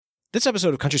This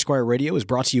episode of Country Squire Radio is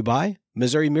brought to you by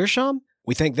Missouri Meerschaum.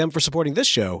 We thank them for supporting this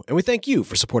show, and we thank you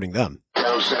for supporting them. You're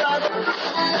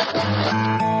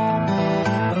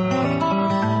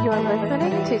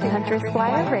listening to Country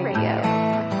Squire Radio.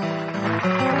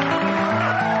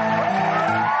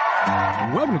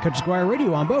 Welcome to Country Squire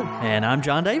Radio. I'm Bo. And I'm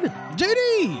John David.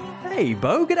 JD! Hey,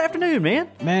 Bo. Good afternoon,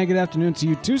 man. Man, good afternoon to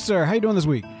you too, sir. How you doing this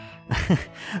week?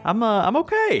 I'm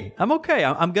okay. I'm okay.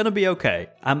 I'm gonna be okay.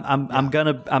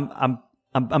 I'm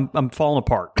falling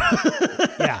apart.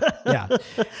 Yeah.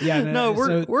 No,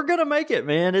 we're gonna make it,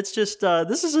 man. It's just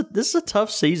this is a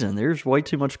tough season. There's way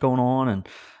too much going on, and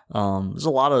there's a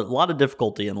lot of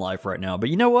difficulty in life right now. But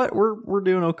you know what? We're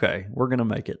doing okay. We're gonna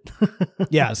make it.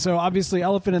 Yeah. So obviously,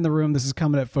 elephant in the room. This is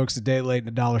coming at folks a day late and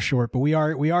a dollar short, but we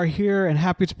are here and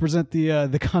happy to present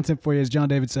the content for you. As John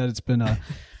David said, it's been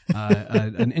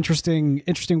an interesting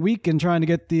week in trying to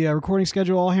get the recording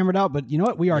schedule all hammered out. But you know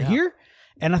what? We are here.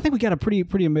 And I think we got a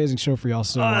pretty amazing show for y'all.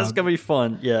 So it's gonna be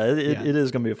fun. Yeah, it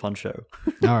is gonna be a fun show.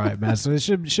 All right, man. So it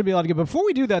should be a lot of good. Before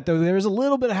we do that, though, there's a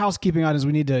little bit of housekeeping items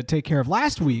we need to take care of.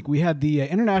 Last week we had the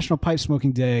International Pipe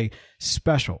Smoking Day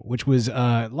special, which was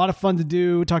a lot of fun to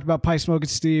do. We talked about pipe smoking,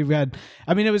 Steve. It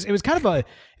was kind of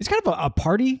a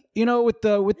party, you know, with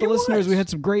the listeners. We had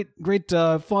some great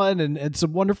fun and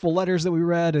some wonderful letters that we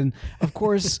read, and of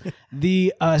course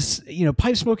the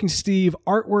Pipe Smoking Steve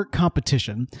artwork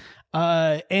competition.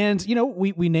 And you know,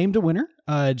 we named a winner,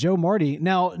 Joe Marty.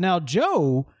 Now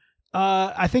Joe,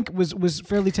 I think was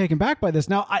fairly taken back by this.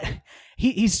 Now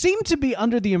he seemed to be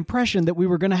under the impression that we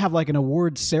were going to have like an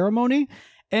awards ceremony.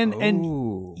 And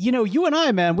you know, you and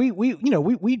I, man, we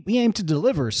aim to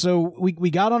deliver. So we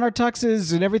got on our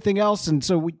tuxes and everything else, and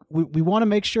so we want to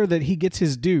make sure that he gets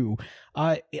his due.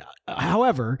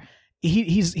 However,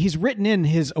 he's written in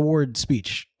his award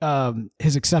speech,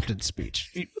 his acceptance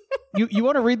speech. You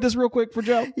want to read this real quick for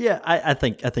Joe? Yeah, I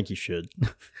think you should.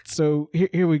 So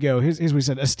here we go. Here's what he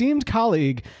said. Esteemed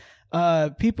colleague,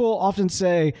 people often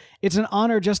say it's an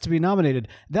honor just to be nominated.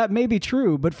 That may be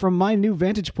true, but from my new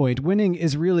vantage point, winning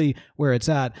is really where it's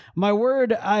at. My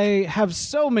word, I have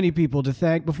so many people to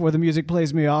thank before the music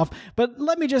plays me off, but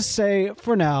let me just say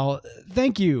for now,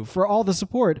 thank you for all the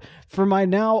support for my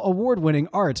now award-winning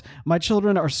art. My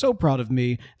children are so proud of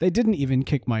me. They didn't even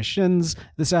kick my shins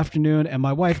this afternoon, and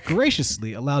my wife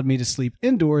graciously allowed me to sleep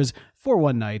indoors for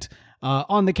one night.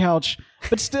 On the couch,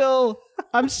 but still,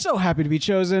 I'm so happy to be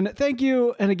chosen. Thank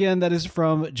you. And again, that is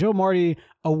from Joe Marty,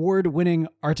 award-winning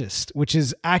artist, which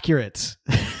is accurate.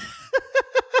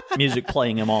 Music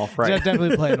playing him off, right?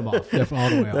 Definitely playing him off. All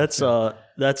the way off.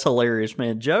 That's hilarious,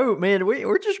 man. Joe, man,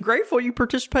 we're just grateful you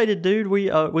participated, dude.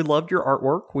 We loved your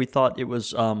artwork. We thought it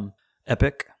was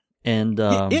epic. And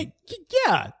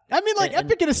yeah, I mean, like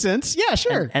epic in a sense. Yeah,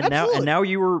 sure. And now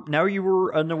you were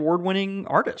an award-winning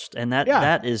artist, and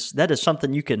that is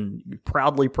something you can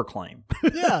proudly proclaim.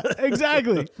 Yeah,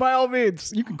 exactly. By all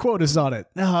means, you can quote us on it.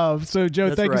 So,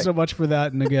 Joe, thank you so much for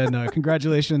that. And again,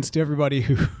 congratulations to everybody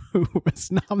who was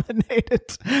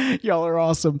nominated. Y'all are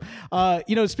awesome.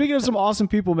 Speaking of some awesome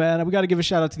people, man, we got to give a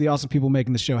shout out to the awesome people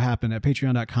making the show happen at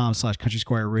patreon.com/Country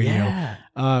Squire Radio.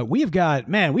 Yeah. We have got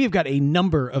a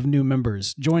number of new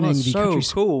members joining the Country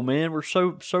cool, man. We're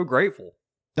so grateful.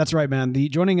 That's right, man.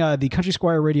 Joining the Country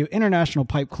Squire Radio International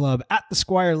Pipe Club at the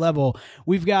Squire level,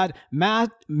 we've got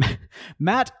Matt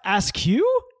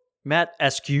Askew. Matt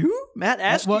Askew?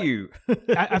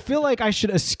 I feel like I should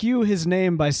eschew his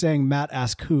name by saying Matt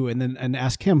Ask Who and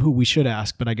ask him who we should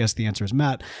ask, but I guess the answer is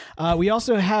Matt. We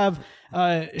also have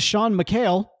Sean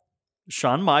McHale.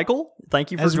 Sean Michael.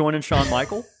 Thank you for joining Sean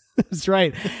Michael. That's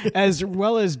right. As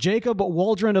well as Jacob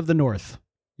Waldron of the North.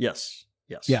 Yes.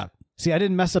 Yeah. See, I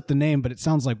didn't mess up the name, but it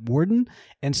sounds like Warden,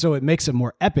 and so it makes it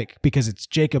more epic because it's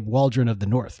Jacob Waldron of the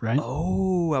North, right?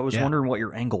 Oh, I was wondering what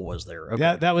your angle was there. Okay.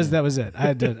 Yeah, that was it. I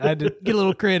had to get a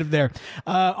little creative there.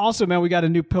 Also, man, we got a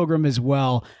new pilgrim as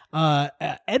well.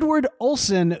 Edward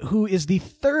Olson, who is the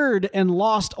third and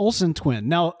lost Olson twin.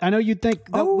 Now, I know you'd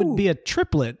think that would be a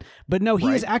triplet, but no, he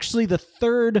is actually the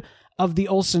third of the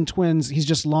Olson twins. He's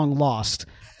just long lost,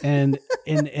 and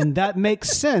that makes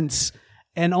sense.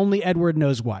 And only Edward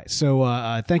knows why. So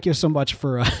thank you so much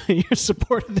for your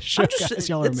support of the show, guys.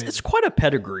 Y'all are amazing. It's quite a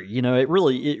pedigree. You know, it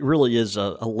really is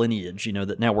a lineage, you know,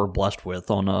 that now we're blessed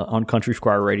with on Country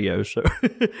Squire Radio. So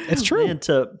it's true. And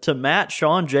to Matt,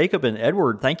 Sean, Jacob, and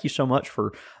Edward, thank you so much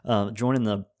for joining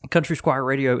the Country Squire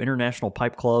Radio International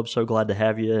Pipe Club. So glad to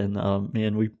have you. And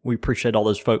man, we appreciate all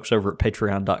those folks over at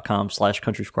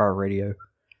patreon.com/Country Squire Radio.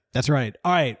 That's right.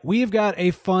 All right. We've got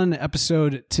a fun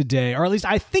episode today, or at least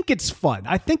I think it's fun.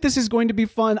 I think this is going to be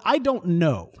fun. I don't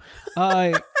know.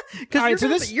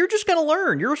 Because you're just going to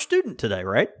learn. You're a student today,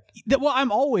 right? Well,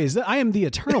 I am the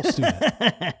eternal student.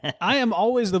 I am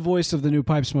always the voice of the new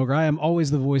pipe smoker. I am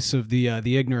always the voice of the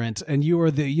ignorant, and you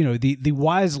are the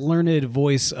wise, learned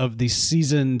voice of the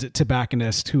seasoned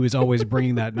tobacconist who is always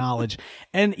bringing that knowledge.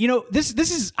 And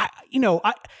this is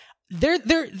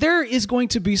there is going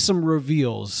to be some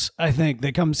reveals, I think,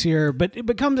 that comes here, but it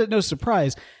becomes at no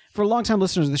surprise. For longtime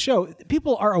listeners of the show,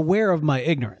 people are aware of my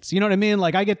ignorance. You know what I mean?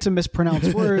 Like, I get to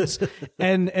mispronounce words,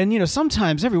 and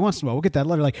sometimes, every once in a while, we'll get that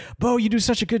letter like, "Bo, you do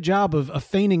such a good job of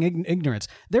feigning ignorance."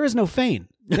 There is no feign.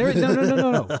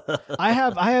 No. I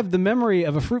have the memory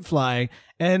of a fruit fly,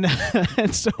 and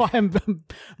so I'm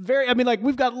very. I mean, like,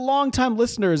 we've got longtime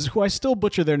listeners who I still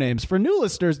butcher their names. For new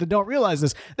listeners that don't realize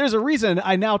this, there's a reason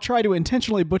I now try to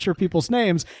intentionally butcher people's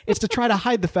names. It's to try to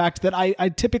hide the fact that I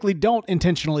typically don't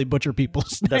intentionally butcher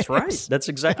people's names. That's right. That's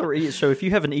exactly right. So if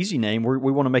you have an easy name,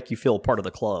 we want to make you feel part of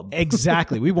the club.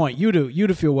 Exactly. We want you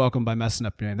to feel welcome by messing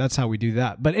up your name. That's how we do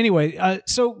that. But anyway,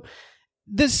 so.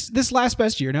 This last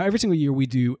best year, now every single year we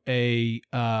do a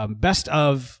best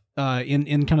of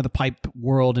in kind of the pipe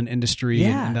world and industry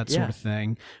and that sort of thing.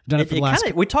 We've done it for the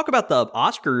last. We talk about the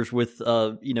Oscars with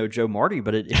Joe Marty,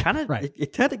 but it kind of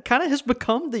it kind of has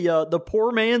become the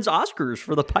poor man's Oscars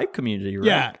for the pipe community,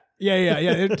 right?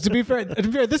 Yeah. To be fair,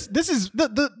 this is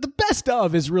the best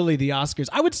of is really the Oscars.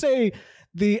 I would say.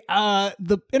 The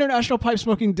International Pipe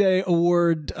Smoking Day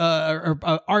Award or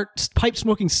Art Pipe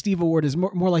Smoking Steve Award is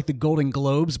more like the Golden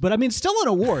Globes, but I mean, still an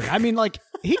award. I mean, like,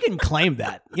 he can claim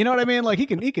that. You know what I mean? Like, he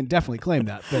can definitely claim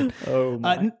that. But no.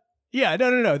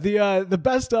 The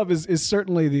best of is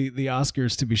certainly the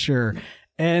Oscars, to be sure.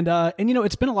 And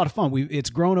it's been a lot of fun. It's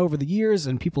grown over the years,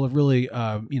 and people have really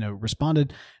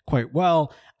responded quite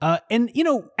well.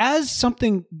 As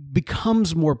something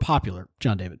becomes more popular,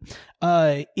 John David,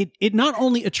 it not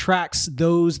only attracts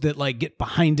those that like get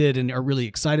behind it and are really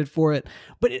excited for it,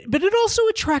 but it also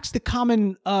attracts the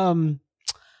common. I don't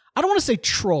want to say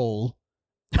troll,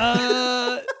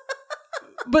 but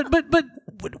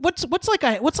what's like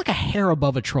a hair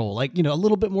above a troll, like a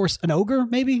little bit more an ogre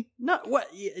maybe. Not what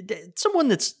someone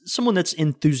that's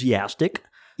enthusiastic.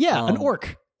 Yeah, an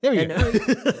orc. There you go.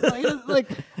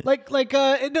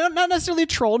 Not necessarily a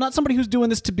troll, not somebody who's doing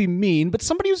this to be mean, but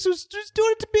somebody who's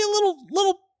doing it to be a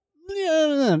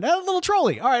little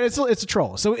trolly. All right, it's a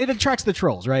troll, so it attracts the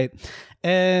trolls, right?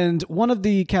 And one of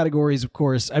the categories, of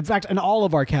course, in fact, in all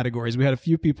of our categories, we had a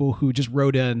few people who just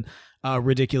wrote in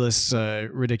ridiculous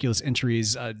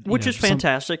entries, which is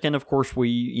fantastic. And of course,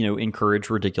 we encourage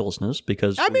ridiculousness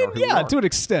because to an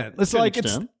extent,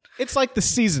 it's like the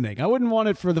seasoning. I wouldn't want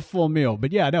it for the full meal,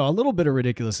 but a little bit of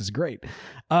ridiculous is great.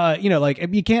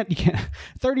 You can't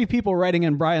 30 people writing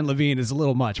in Brian Levine is a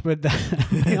little much, but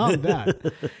beyond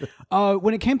that,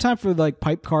 when it came time for like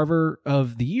Pipe Carver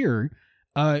of the Year,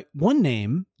 one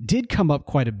name did come up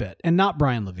quite a bit, and not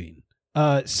Brian Levine.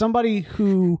 Somebody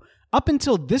who, up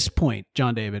until this point,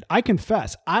 John David, I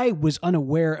confess, I was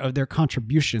unaware of their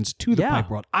contributions to the pipe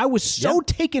world. I was so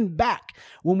taken back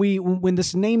when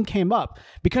this name came up,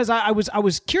 because I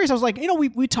was curious. I was like,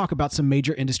 we talk about some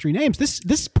major industry names.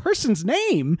 This person's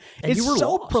name is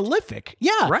so prolific.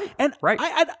 Yeah. Right. And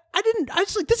I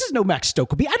was like, this is no Max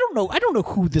Stokely. I don't know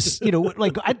who this,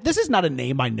 this is not a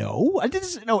name I know.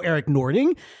 This is no Eric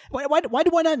Nording. Why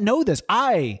do I not know this?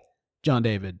 John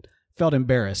David, felt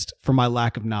embarrassed for my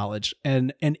lack of knowledge.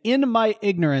 And in my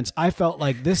ignorance, I felt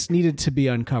like this needed to be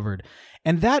uncovered.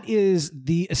 And that is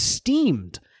the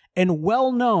esteemed and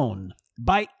well-known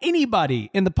by anybody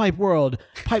in the pipe world,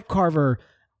 pipe carver,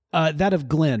 that of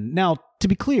Glenn. Now, to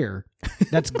be clear,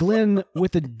 that's Glenn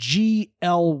with a Glyn.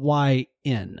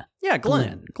 Yeah,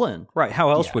 Glenn. Right.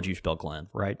 How else would you spell Glenn,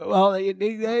 right? Well,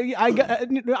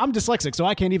 I'm dyslexic, so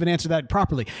I can't even answer that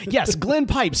properly. Yes, Glenn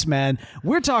Pipes, man.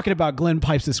 We're talking about Glenn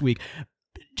Pipes this week.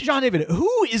 John David,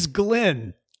 who is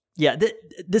Glenn? Yeah,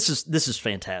 this is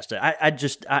fantastic.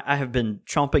 I have been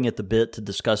chomping at the bit to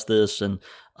discuss this, and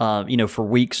for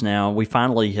weeks now, we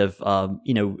finally have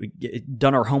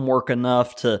done our homework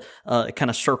enough to kind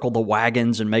of circle the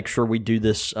wagons and make sure we do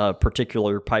this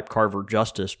particular pipe carver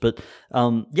justice. But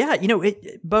Bo,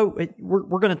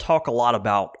 we're going to talk a lot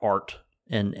about art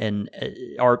and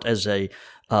art as a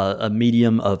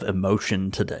medium of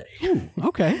emotion today. Ooh,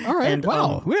 okay. All right. And,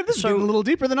 wow. This is getting a little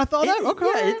deeper than I thought.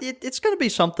 Okay. Yeah, it's going to be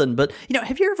something. But,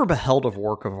 have you ever beheld a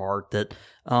work of art that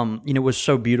was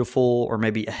so beautiful, or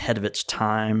maybe ahead of its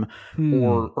time,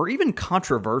 or even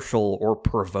controversial or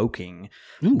provoking,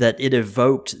 that it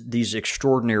evoked these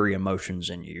extraordinary emotions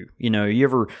in you. You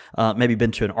ever maybe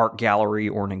been to an art gallery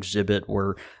or an exhibit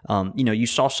where you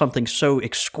saw something so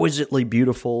exquisitely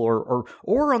beautiful,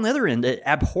 or on the other end,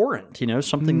 abhorrent.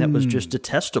 Something that was just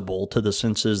detestable to the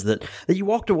senses, that you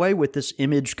walked away with this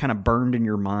image kind of burned in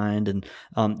your mind, and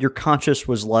your consciousness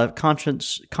was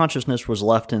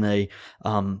left in a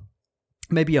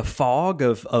maybe a fog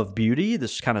of beauty,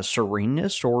 this kind of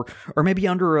sereneness, or maybe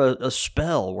under a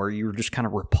spell where you were just kind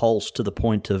of repulsed to the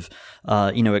point of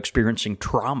experiencing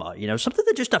trauma. Something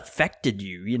that just affected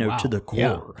you, to the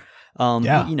core. Gone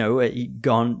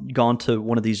to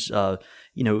one of these,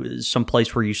 some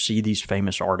place where you see these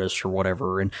famous artists or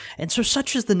whatever, and so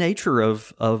such is the nature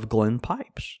of Glenn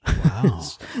Pipes. Wow.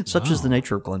 Such is the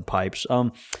nature of Glenn Pipes.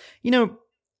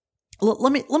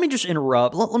 Let me just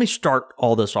interrupt. Let me start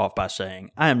all this off by saying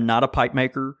I am not a pipe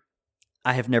maker.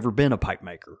 I have never been a pipe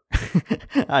maker.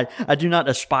 I do not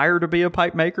aspire to be a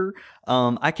pipe maker.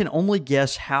 I can only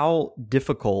guess how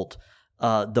difficult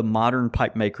the modern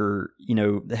pipe maker,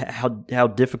 how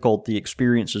difficult the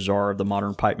experiences are of the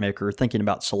modern pipe maker, thinking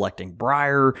about selecting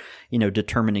briar,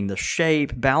 determining the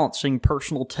shape, balancing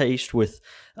personal taste with,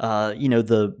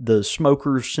 the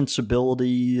smoker's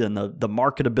sensibility and the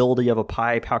marketability of a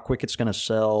pipe, how quick it's going to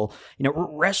sell,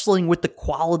 wrestling with the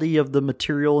quality of the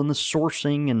material and the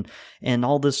sourcing and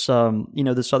all this,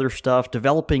 this other stuff,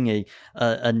 developing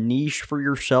a niche for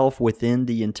yourself within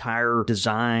the entire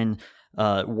design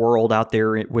world out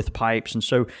there with pipes. And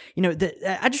so,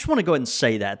 I just want to go ahead and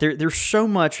say that there's so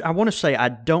much. I want to say I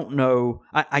don't know.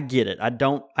 I get it. I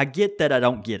get that I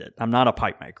don't get it. I'm not a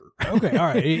pipe maker. Okay, all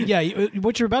right. Yeah,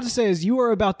 what you're about to say is you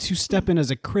are about to step in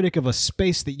as a critic of a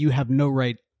space that you have no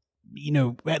right,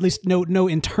 at least no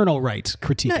internal right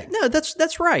critiquing. No,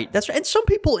 that's right. And some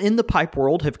people in the pipe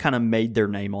world have kind of made their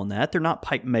name on that. They're not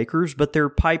pipe makers, but they're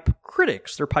pipe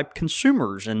critics. They're pipe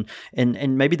consumers, and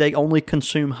maybe they only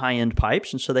consume high end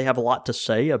pipes, and so they have a lot to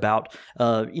say about.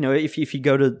 If you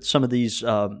go to some of these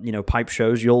pipe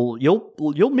shows,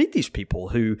 you'll meet these people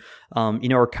who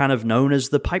are kind of known as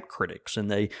the pipe critics, and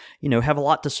they have a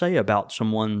lot to say about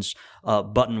someone's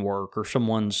button work or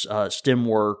someone's stem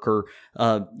work or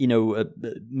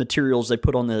materials they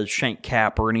put on the shank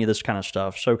cap or any of this kind of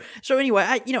stuff. So anyway,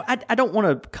 I don't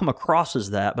want to come across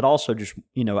as that, but also just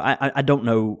I don't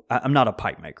know. I'm not a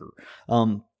pipe maker.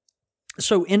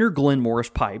 So enter Glenn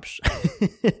Morris pipes.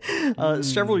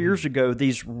 Several years ago,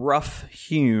 these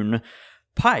rough-hewn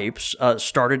pipes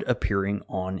started appearing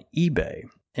on eBay.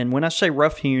 And when I say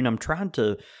rough-hewn, I want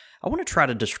to try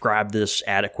to describe this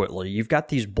adequately. You've got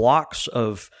these blocks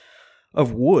of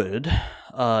wood,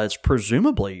 it's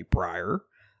presumably briar,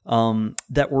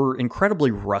 that were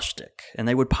incredibly rustic, and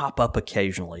they would pop up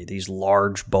occasionally, these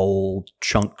large, bold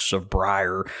chunks of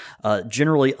briar,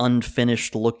 generally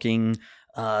unfinished looking,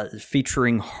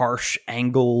 featuring harsh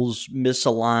angles,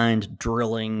 misaligned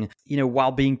drilling,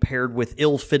 while being paired with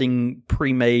ill-fitting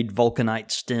pre-made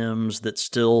vulcanite stems that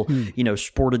still,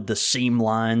 sported the seam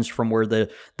lines from where the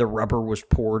rubber was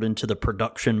poured into the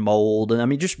production mold. And I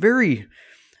mean, just very,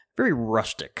 very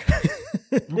rustic.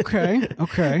 Okay.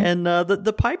 And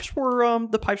the pipes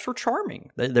were charming.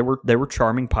 They were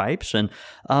charming pipes, and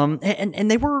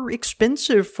they were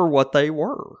expensive for what they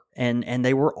were. And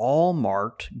they were all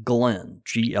marked Glyn,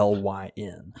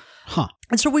 Glyn. Huh.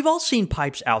 And so we've all seen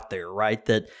pipes out there, right?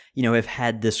 That, have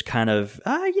had this kind of,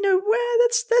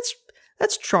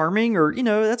 that's charming, or,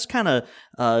 that's kind of,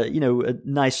 a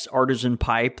nice artisan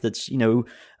pipe that's, a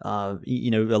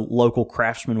local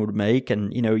craftsman would make.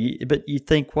 And, but you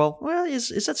think, well,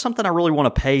 is that something I really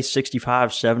want to pay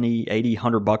 65, 70, 80,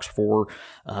 $100 for,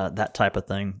 that type of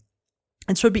thing?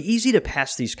 And so it'd be easy to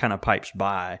pass these kind of pipes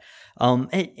by.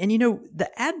 The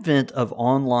advent of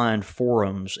online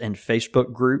forums and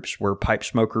Facebook groups where pipe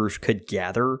smokers could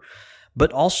gather,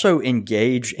 but also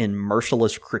engage in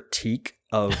merciless critique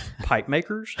of pipe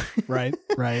makers, right,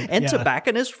 and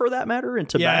tobacconists for that matter, and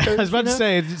tobacco. Yeah, I was about to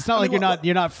say, it's not like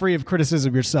you're not free of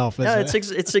criticism yourself. Yeah,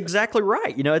 it's exactly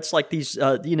right. It's like these,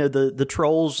 the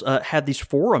trolls have these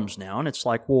forums now, and it's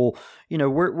like, well,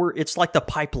 it's like the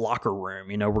pipe locker room.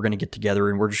 We're going to get together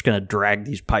and we're just going to drag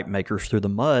these pipe makers through the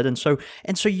mud, and so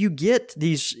you get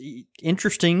these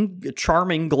interesting,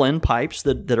 charming Glen pipes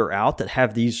that are out that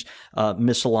have these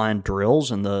misaligned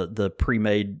drills and the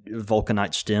pre-made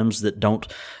vulcanite stems that don't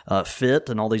fit,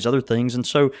 and all these other things. And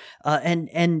so, at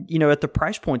the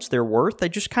price points they're worth, they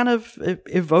just kind of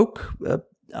evoke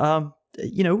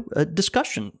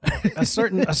discussion. a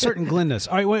certain Glenness.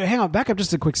 All right, wait, hang on, back up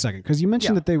just a quick second, because you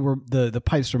mentioned that they were the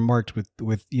pipes were marked with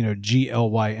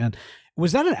GLYN.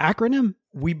 Was that an acronym?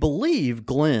 We believe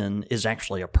Glenn is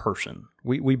actually a person.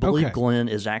 We believe Glenn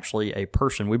is actually a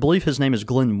person. We believe his name is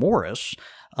Glenn Morris,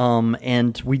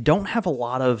 and we don't have a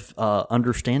lot of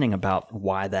understanding about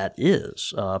why that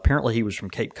is. Apparently, he was from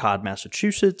Cape Cod,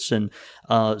 Massachusetts, and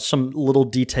some little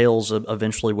details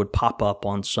eventually would pop up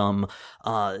on some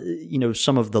of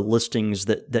the listings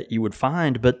that you would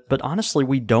find. But honestly,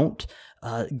 we don't.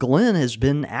 Glenn has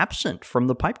been absent from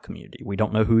the pipe community. We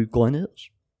don't know who Glenn is.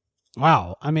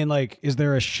 Wow. I mean, like, is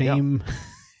there a shame?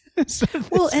 Yeah.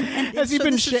 Well, and has he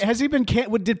been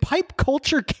did pipe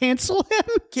culture cancel him?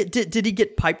 Did he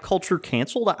get pipe culture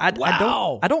canceled? I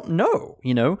don't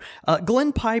know.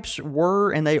 Glenn pipes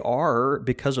were, and they are,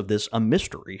 because of this, a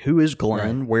mystery. Who is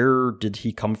Glenn? Right. Where did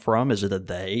he come from? Is it a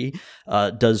they?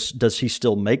 Does he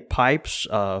still make pipes?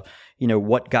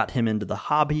 What got him into the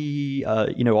hobby,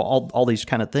 all these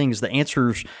kind of things. The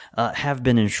answers have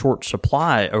been in short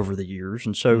supply over the years.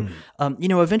 And so,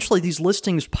 eventually these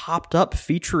listings popped up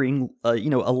featuring, a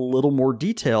little more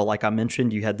detail. Like I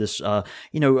mentioned, you had this,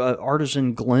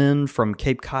 artisan Glenn from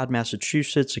Cape Cod,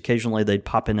 Massachusetts. Occasionally they'd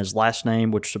pop in his last name,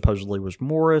 which supposedly was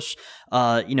Morris.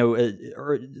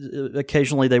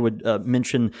 Occasionally they would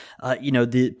mention,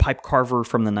 the pipe carver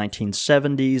from the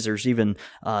 1970s. There's even,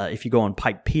 if you go on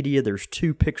Pipepedia, there's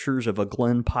 2 pictures of a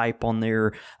Glenn pipe on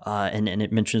there, and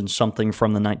it mentions something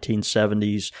from the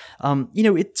 1970s.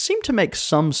 It seemed to make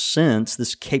some sense,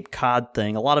 this Cape Cod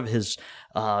thing. A lot of his,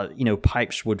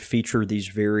 pipes would feature these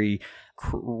very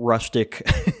rustic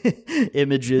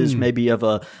images, maybe of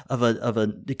a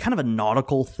kind of a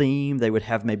nautical theme. They would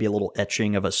have maybe a little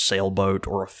etching of a sailboat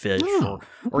or a fish,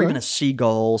 or even a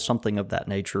seagull, something of that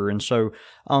nature. And so,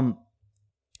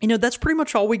 that's pretty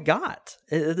much all we got.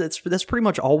 That's pretty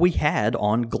much all we had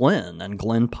on Glenn and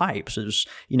Glenn pipes is,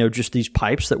 just these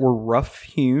pipes that were rough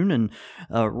hewn and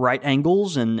right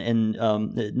angles and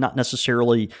not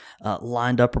necessarily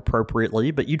lined up appropriately,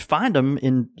 but you'd find them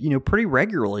in, pretty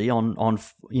regularly on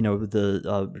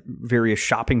the various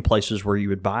shopping places where you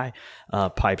would buy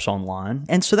pipes online.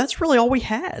 And so that's really all we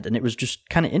had. And it was just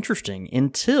kind of interesting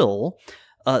until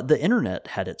the internet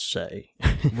had its say.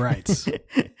 Right.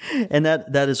 And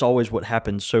that is always what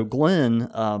happens. So Glenn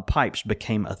pipes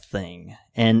became a thing.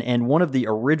 And one of the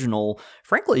original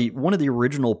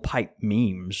pipe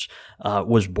memes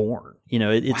was born.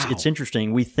 It's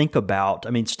interesting. We think about,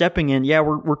 stepping in,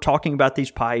 we're talking about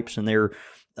these pipes and they're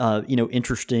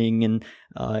interesting and,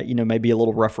 maybe a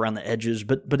little rough around the edges,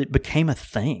 but it became a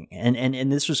thing.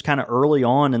 And this was kind of early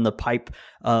on in the pipe,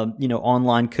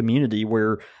 online community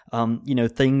where,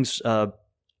 things,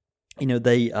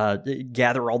 they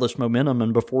gather all this momentum,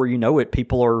 and before you know it,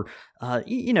 people are,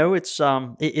 it's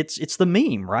the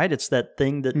meme, right? It's that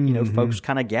thing that folks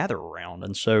kind of gather around,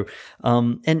 and so,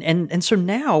 and so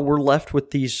now we're left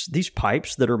with these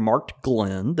pipes that are marked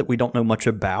Glenn that we don't know much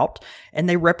about, and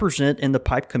they represent in the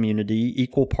pipe community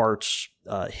equal parts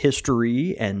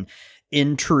history and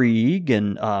intrigue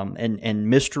and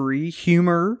mystery,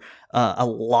 humor, a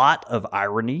lot of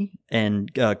irony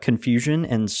and confusion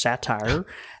and satire,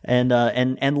 and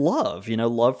love.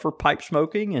 Love for pipe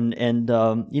smoking, and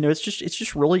it's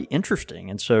just really interesting.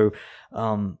 And so,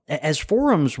 as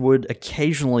forums would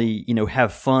occasionally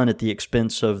have fun at the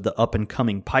expense of the up and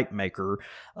coming pipe maker.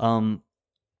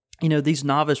 These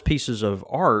novice pieces of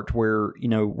art where,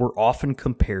 we're often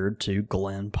compared to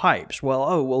Glenn pipes.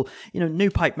 New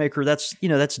pipe maker, that's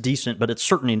decent, but it's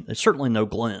certainly no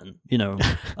Glenn,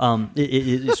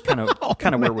 it's kind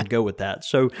of where we'd go with that.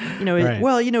 So,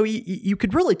 right. You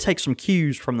could really take some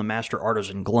cues from the master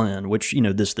artisan Glenn, which,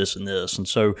 this and this. And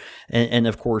so, and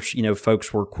of course,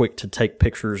 folks were quick to take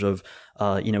pictures of,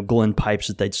 Glenn pipes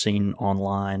that they'd seen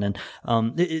online. And,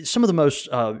 some of the most,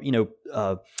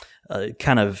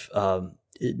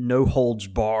 no holds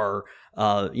bar,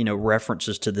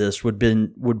 references to this would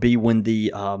be when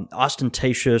the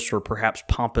ostentatious or perhaps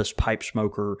pompous pipe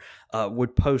smoker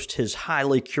would post his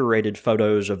highly curated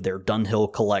photos of their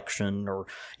Dunhill collection, or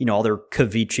all their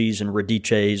Cavicis and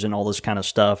Radices and all this kind of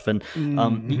stuff, and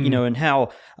and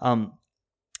how.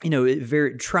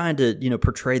 Trying to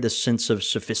portray this sense of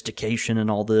sophistication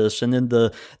and all this, and then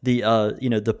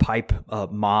the pipe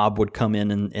mob would come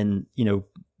in and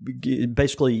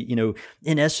basically,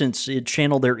 in essence, it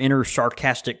channeled their inner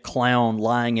sarcastic clown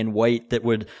lying in wait that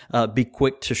would be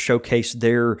quick to showcase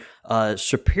their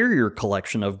superior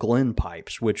collection of Glenn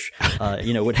pipes, which,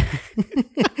 would,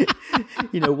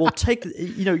 we'll take,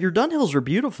 your Dunhills are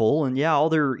beautiful, and all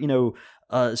their,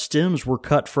 stems were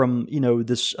cut from,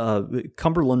 this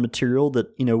Cumberland material that,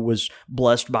 was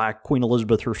blessed by Queen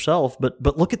Elizabeth herself.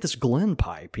 But look at this Glen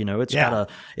pipe.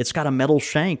 It's got a metal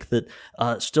shank that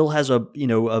still has a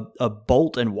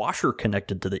bolt and washer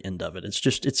connected to the end of it.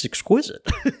 It's exquisite.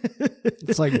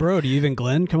 It's like, bro, do you even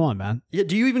Glen? Come on, man. Yeah,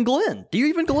 do you even Glen?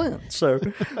 So,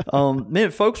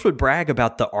 man, folks would brag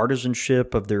about the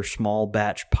artisanship of their small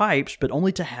batch pipes, but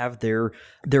only to have their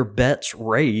bets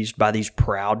raised by these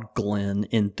proud Glen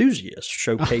enthusiasts,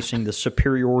 showcasing the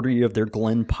superiority of their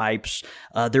Glen pipes,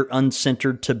 their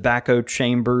uncentered tobacco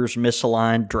chambers,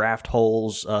 misaligned draft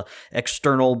holes,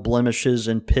 external blemishes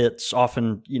and pits,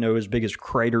 often, as big as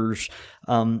craters,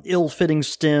 ill-fitting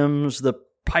stems, the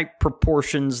pipe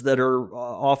proportions that are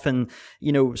often,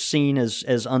 seen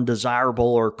as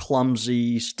undesirable or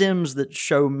clumsy, stems that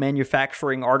show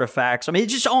manufacturing artifacts. I mean,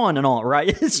 it's just on and on,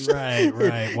 right?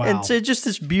 Right. Wow. And so just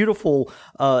this beautiful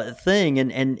thing.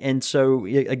 And so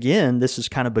again, this has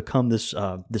kind of become this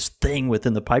thing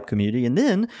within the pipe community. And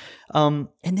then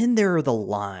there are the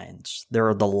lines. There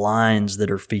are the lines that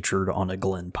are featured on a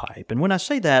Glen pipe. And when I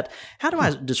say that, how do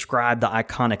I describe the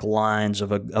iconic lines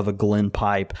of a Glen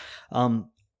pipe?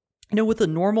 With a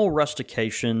normal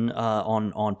rustication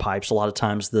on pipes, a lot of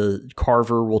times the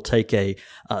carver will take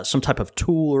some type of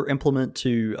tool or implement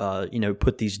to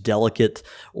put these delicate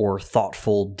or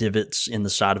thoughtful divots in the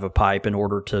side of a pipe in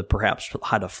order to perhaps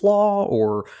hide a flaw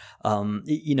or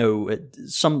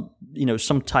some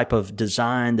type of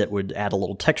design that would add a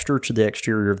little texture to the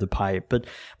exterior of the pipe.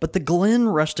 But the Glen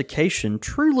rustication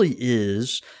truly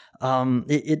is.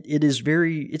 It's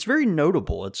very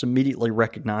notable. It's immediately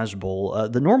recognizable.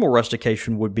 The normal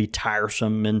rustication would be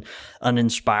tiresome and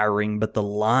uninspiring, but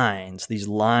these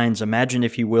lines, imagine,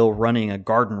 if you will, running a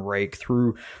garden rake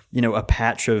through, a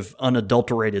patch of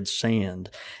unadulterated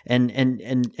sand. And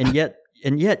yet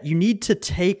you need to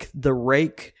take the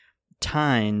rake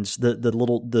tines,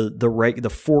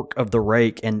 the fork of the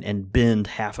rake and bend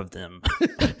half of them.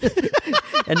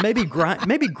 And maybe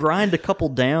grind a couple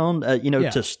down,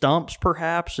 to stumps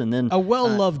perhaps, and then a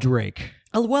well-loved rake.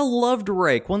 A well-loved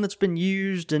rake, one that's been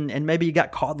used and maybe you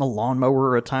got caught in the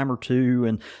lawnmower a time or two,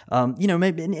 and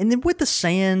maybe and then with the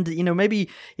sand, maybe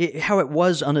how it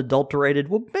was unadulterated,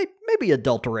 well, maybe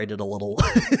adulterated a little.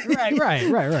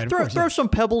 Right. Throw some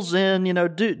pebbles in,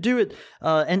 do it,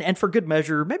 and for good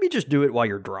measure, maybe just do it while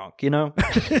you're drunk, and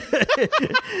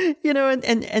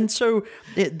so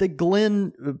the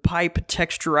Glen pipe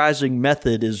texturizing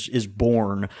method is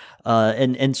born,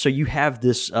 and so you have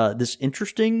this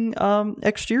interesting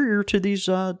exterior to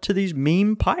these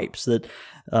meme pipes that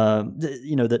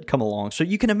come along. So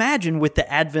you can imagine with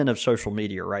the advent of social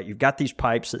media, right? You've got these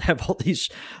pipes that have all these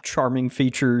charming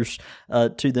features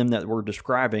to them that we're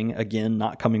describing. Again,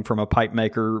 not coming from a pipe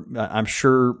maker. I'm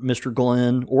sure Mr.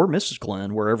 Glen or Mrs.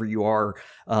 Glen, wherever you are,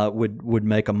 would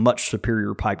make a much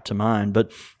superior pipe to mine.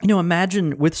 But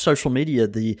imagine with social media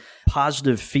the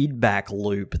positive feedback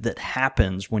loop that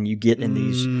happens when you get in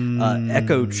these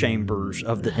echo chambers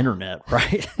of the internet,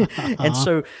 right? And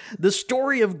so the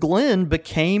story of Glen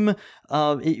became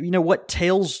what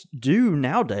tales do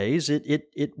nowadays.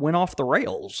 It went off the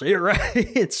rails,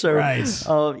 right?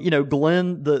 So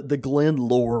Glen, the Glen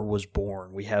lore was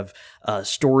born. We have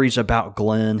stories about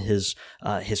Glen, his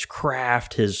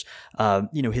craft, his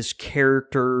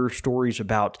character, stories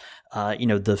about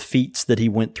the feats that he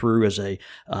went through as a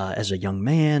young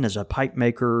man, as a pipe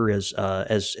maker, as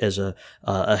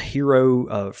a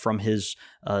hero from his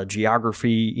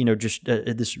geography.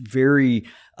 This very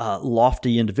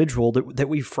lofty individual that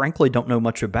we frankly don't know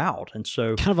much about, and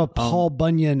so kind of a Paul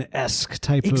Bunyan-esque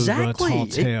type of tall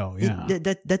tale.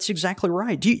 That's exactly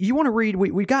right. Do you want to read?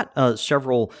 We got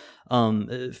several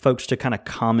folks to kind of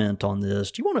comment on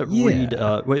this. Do you want to read?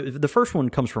 The first one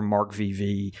comes from Mark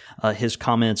VV. His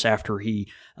comments after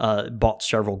he bought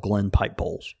several Glen pipe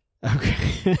bowls.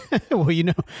 Okay. Well,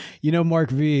 Mark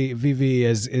VV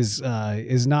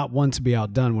is not one to be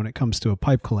outdone when it comes to a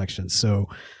pipe collection. So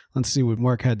let's see what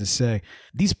Mark had to say.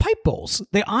 These pipe bowls,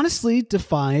 they honestly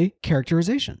defy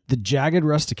characterization. The jagged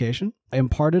rustication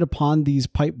imparted upon these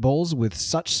pipe bowls with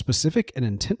such specific and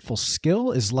intentful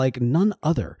skill is like none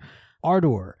other.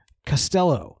 Ardor,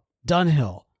 Costello,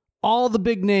 Dunhill, all the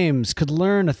big names could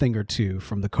learn a thing or two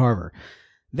from the carver.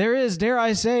 There is, dare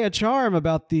I say, a charm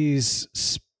about these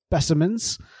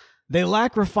specimens. They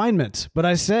lack refinement, but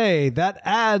I say that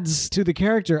adds to the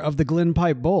character of the Glen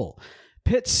pipe bowl.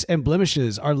 Pits and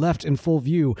blemishes are left in full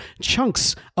view.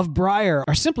 Chunks of briar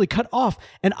are simply cut off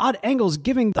at odd angles,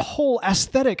 giving the whole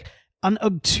aesthetic an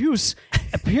obtuse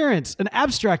appearance, an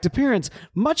abstract appearance,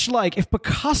 much like if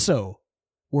Picasso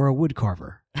were a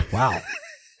woodcarver. Wow.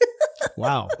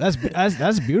 Wow,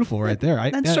 that's beautiful right there.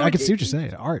 I can see what you're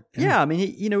saying. Art. Yeah, I mean,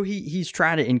 he's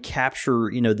trying to capture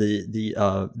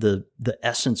the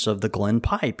essence of the Glen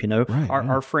pipe. Right,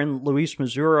 our friend Luis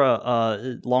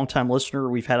Missoura, longtime listener,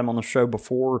 we've had him on the show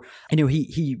before.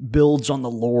 He builds on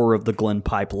the lore of the Glen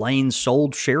pipe. Lane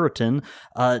sold Sheraton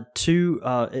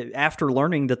after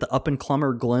learning that the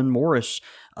up-and-comer Glen Morris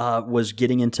was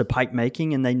getting into pipe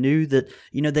making, and they knew that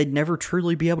they'd never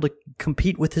truly be able to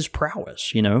compete with his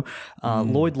prowess.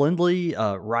 Lloyd Lindley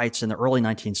writes in the early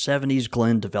 1970s,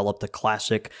 Glen developed the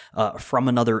classic From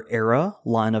Another Era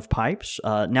line of pipes.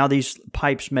 Now these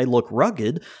pipes may look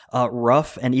rugged,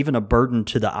 rough, and even a burden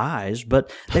to the eyes,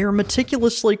 but they are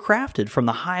meticulously crafted from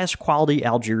the highest quality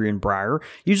Algerian briar,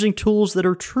 using tools that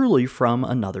are truly from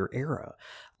another era.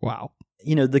 Wow.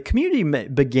 The community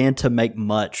began to make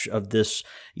much of this,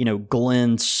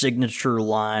 Glen signature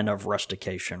line of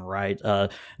rustication, right?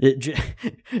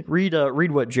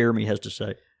 Read what Jeremy has to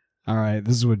say. All right,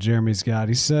 this is what Jeremy's got.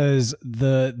 He says,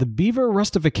 the beaver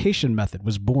rustification method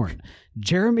was born.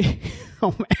 Jeremy,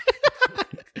 oh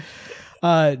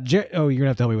man. You're going to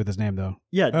have to help me with his name, though.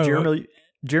 Yeah,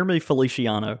 Jeremy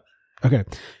Feliciano. Okay.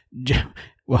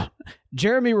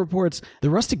 Jeremy reports, the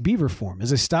rustic beaver form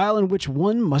is a style in which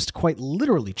one must quite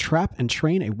literally trap and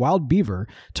train a wild beaver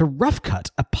to rough cut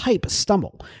a pipe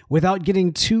stumble without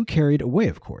getting too carried away,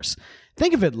 of course.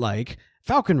 Think of it like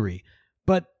falconry,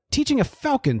 but teaching a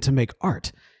falcon to make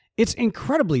art. It's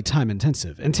incredibly time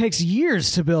intensive and takes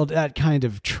years to build that kind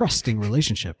of trusting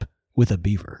relationship with a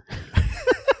beaver.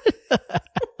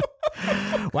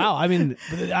 Wow. I mean,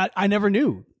 I never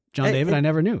knew, John David. I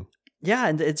never knew. Yeah,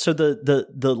 and so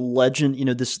the legend,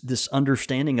 this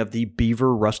understanding of the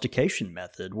beaver rustication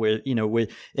method, where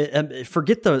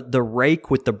forget the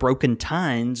rake with the broken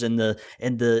tines and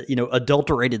the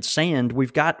adulterated sand.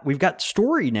 We've got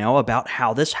story now about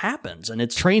how this happens, and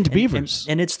it's trained beavers,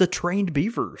 and it's the trained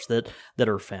beavers that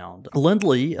are found.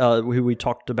 Lindley, who we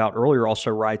talked about earlier, also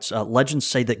writes, legends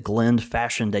say that Glen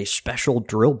fashioned a special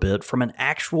drill bit from an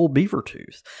actual beaver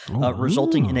tooth,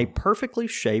 resulting in a perfectly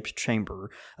shaped chamber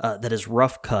that is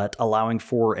rough cut, allowing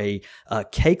for a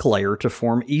cake layer to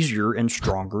form easier and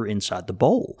stronger inside the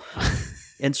bowl.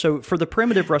 And so for the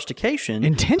primitive rustication...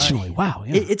 Intentionally, wow.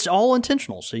 Yeah. It's all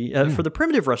intentional. See, for the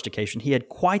primitive rustication, he had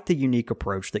quite the unique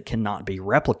approach that cannot be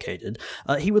replicated.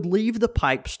 He would leave the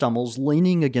pipe stumbles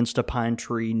leaning against a pine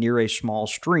tree near a small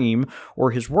stream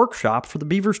or his workshop for the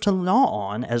beavers to gnaw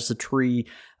on as the tree...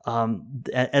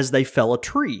 as they fell a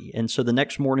tree. And so the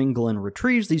next morning, Glen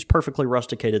retrieves these perfectly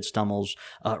rusticated stumbles,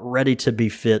 ready to be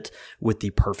fit with the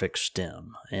perfect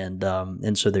stem.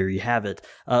 And so there you have it.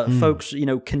 Folks,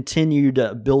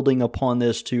 continued building upon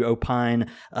this to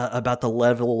opine about the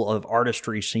level of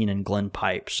artistry seen in Glen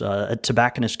pipes.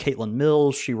 Tobacconist Caitlin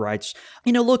Mills, she writes,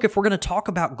 look, if we're going to talk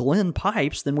about Glen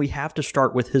pipes, then we have to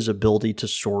start with his ability to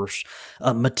source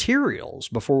materials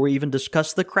before we even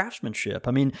discuss the craftsmanship.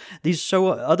 I mean, these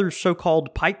other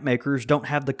so-called pipe makers don't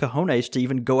have the cojones to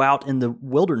even go out in the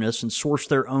wilderness and source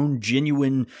their own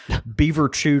genuine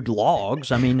beaver-chewed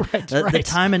logs. I mean, the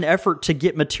time and effort to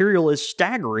get material is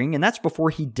staggering, and that's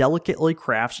before he delicately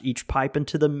crafts each pipe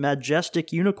into the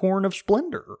majestic unicorn of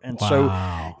splendor. And so,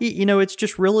 it's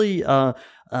just really...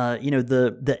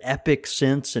 the epic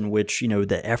sense in which,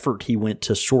 the effort he went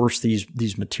to source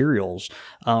these materials.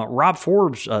 Rob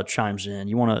Forbes chimes in.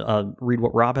 You want to read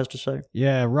what Rob has to say?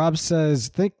 Yeah, Rob says,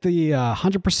 think the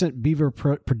 100% beaver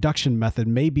production method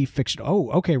may be fictional.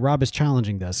 Oh, okay, Rob is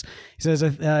challenging this. He says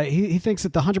he thinks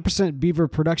that the 100% beaver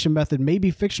production method may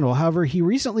be fictional. However, he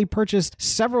recently purchased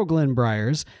several Glen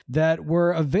briars that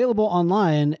were available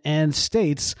online and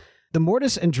states the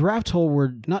mortise and draft hole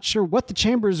were not sure what the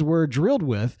chambers were drilled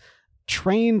with.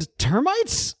 Trained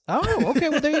termites? Oh, okay.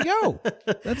 Well, there you go.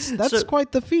 That's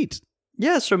quite the feat.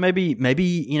 Yeah, so maybe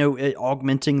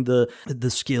augmenting the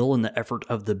skill and the effort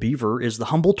of the beaver is the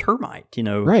humble termite,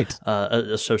 right,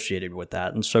 associated with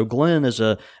that. And so Glen as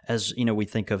we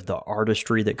think of the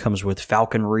artistry that comes with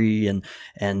falconry and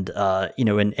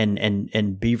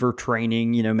beaver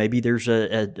training, maybe there's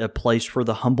a place for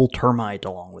the humble termite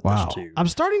along with this too. I'm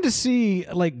starting to see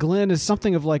like Glen as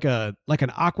something of like an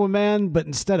Aquaman, but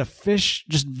instead of fish,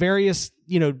 just various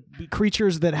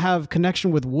creatures that have connection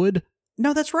with wood.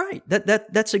 No, that's right.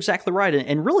 That's exactly right.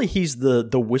 And really, he's the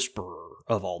whisperer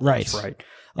of all this, right?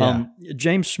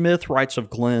 James Smith writes of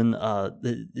Glenn,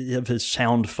 of his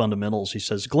sound fundamentals. He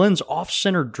says, Glenn's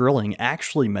off-center drilling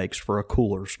actually makes for a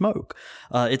cooler smoke.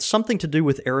 It's something to do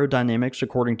with aerodynamics,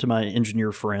 according to my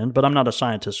engineer friend, but I'm not a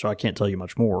scientist, so I can't tell you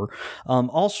much more.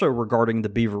 Also, regarding the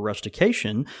beaver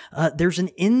rustication, there's an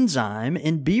enzyme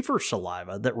in beaver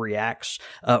saliva that reacts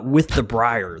with the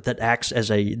briar that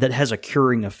has a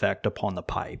curing effect upon the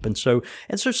pipe. And so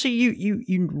see,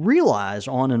 you realize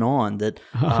on and on that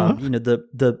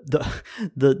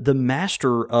the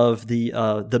master of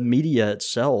the media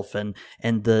itself and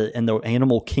the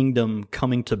animal kingdom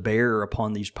coming to bear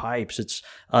upon these pipes,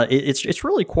 it's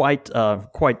really quite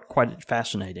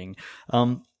fascinating.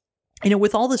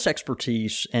 With all this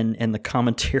expertise and the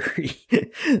commentary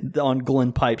on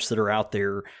Glenn pipes that are out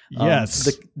there,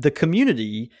 the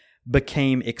community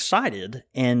became excited,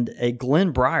 and a Glenn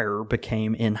Briar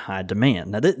became in high demand.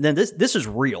 Now, this is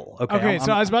real. Okay,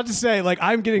 so I was about to say, like,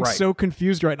 I'm getting so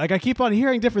confused, right? Like, I keep on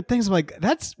hearing different things. I'm like,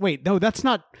 that's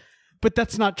not. But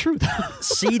that's not true.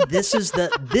 See, this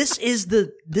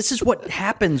is what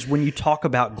happens when you talk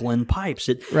about Glenn pipes.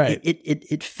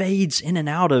 It fades in and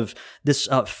out of this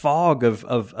fog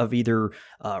of either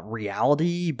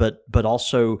reality, but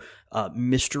also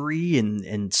mystery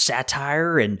and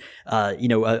satire and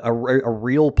a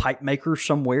real pipe maker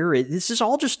somewhere. This is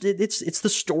all just it's the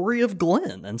story of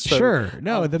Glenn. And so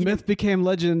the myth became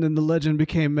legend, and the legend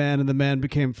became man, and the man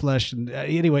became flesh. And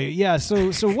anyway, yeah.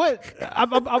 So what?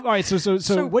 All right.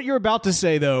 So what you're about to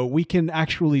say, though, we can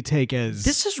actually take as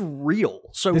this is real.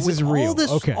 So this is real.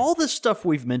 All this stuff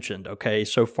we've mentioned,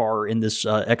 so far in this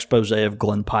expose of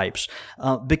Glenn pipes,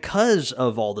 because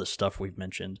of all this stuff we've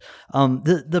mentioned,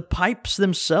 the pipes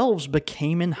themselves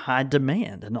became in high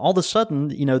demand, and all of a sudden,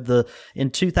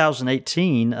 in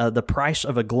 2018, the price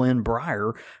of a Glenn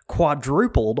Briar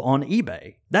quadrupled on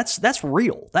eBay. That's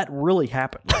real. That really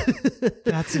happened.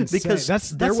 That's insane. Because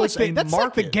that's there was a that's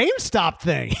market. Like the GameStop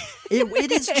thing.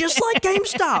 It is just like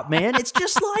GameStop, man. It's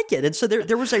just like it. And so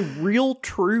there was a real,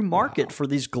 true market for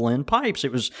these Glenn pipes.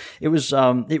 It was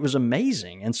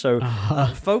amazing. And so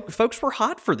folks were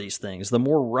hot for these things. The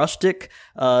more rustic,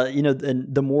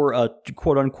 and the more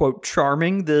quote unquote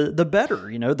charming, the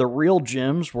better. The real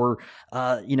gems were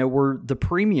the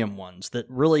premium ones that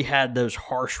really had those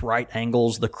harsh right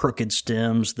angles, the crooked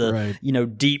stems, the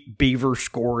deep beaver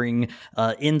scoring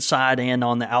inside and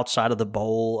on the outside of the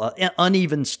bowl,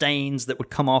 uneven stains that would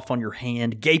come off on your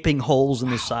hand, gaping holes in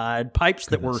the side, pipes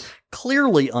that were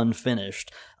clearly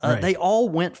unfinished. They all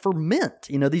went for mint.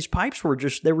 These pipes were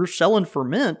they were selling for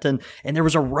mint, and there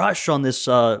was a rush on these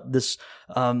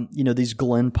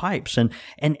Glenn pipes.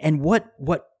 And what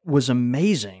was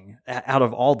amazing out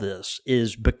of all this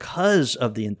is because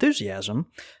of the enthusiasm,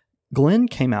 Glenn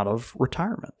came out of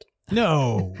retirement.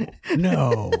 No.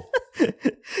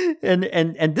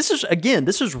 And this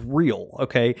is real.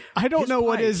 Okay. I don't know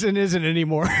what is and isn't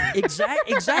anymore.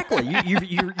 Exactly.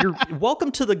 You're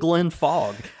welcome to the Glenn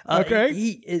fog.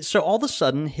 Okay. So all of a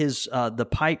sudden the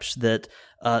pipes that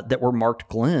were marked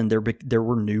Glenn, there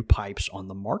were new pipes on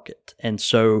the market. And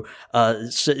so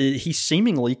he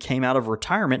seemingly came out of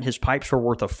retirement. His pipes were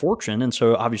worth a fortune. And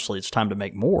so obviously it's time to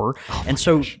make more. And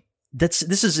so gosh. This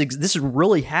has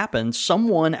really happened.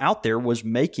 Someone out there was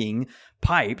making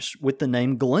pipes with the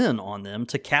name Glenn on them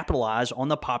to capitalize on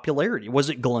the popularity. Was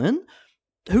it Glenn?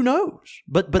 Who knows?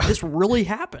 But this really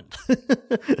happened.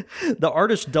 The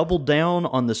artist doubled down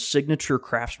on the signature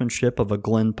craftsmanship of a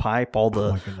Glenn pipe, all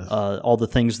the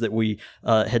things that we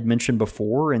had mentioned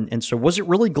before, and so was it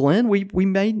really Glenn? We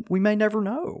may never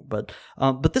know, but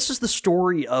this is the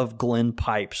story of Glenn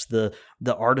pipes, the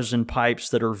artisan pipes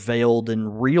that are veiled in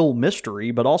real mystery,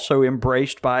 but also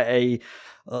embraced by a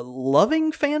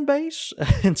loving fan base.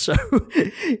 And so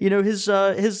his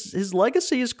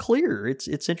legacy is clear.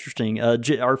 It's interesting.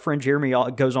 Our friend Jeremy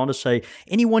goes on to say,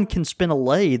 anyone can spin a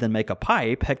lathe and make a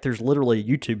pipe. Heck, there's literally a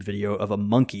YouTube video of a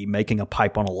monkey making a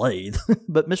pipe on a lathe.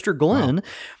 But Mr. Glenn,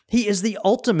 he is the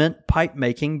ultimate pipe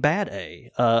making bad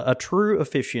a true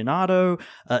aficionado.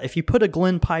 If you put a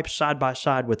Glenn pipe side by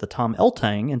side with a Tom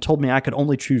Eltang and told me I could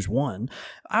only choose one,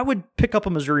 I would pick up a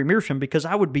Missouri Meerschaum because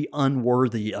I would be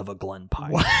unworthy of a Glenn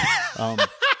pipe.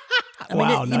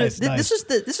 Nice.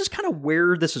 This is kind of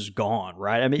where this has gone,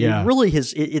 right? I mean, it really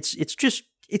has. It's just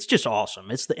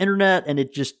awesome. It's the internet, and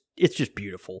it just it's just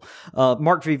beautiful.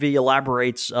 Mark VV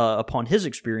elaborates upon his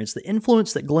experience. The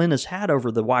influence that Glenn has had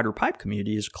over the wider pipe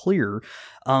community is clear.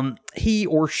 He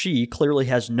or she clearly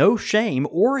has no shame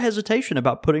or hesitation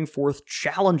about putting forth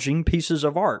challenging pieces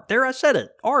of art. There, I said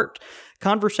it, art.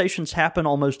 Conversations happen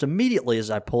almost immediately as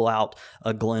I pull out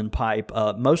a Glenn pipe,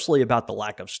 mostly about the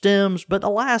lack of stems, but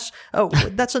alas,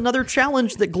 that's another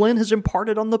challenge that Glenn has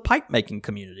imparted on the pipe making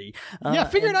community.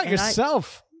 Figure it out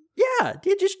yourself. Yeah,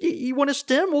 you want a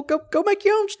stem? Well, go make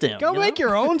your own stem. Go make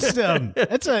your own stem.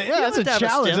 That's a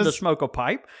challenge. To smoke a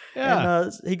pipe. Yeah.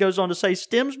 And he goes on to say,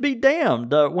 stems be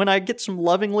damned. When I get some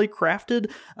lovingly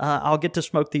crafted, I'll get to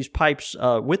smoke these pipes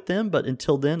with them. But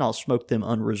until then, I'll smoke them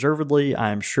unreservedly.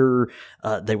 I am sure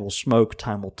they will smoke.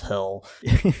 Time will tell.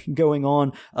 Going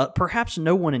on, perhaps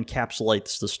no one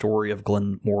encapsulates the story of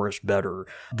Glenn Morris better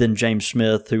than James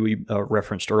Smith, who we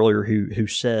referenced earlier, who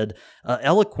said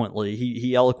eloquently,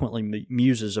 he eloquently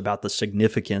muses about the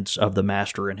significance of the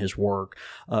master and his work.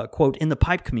 Quote, in the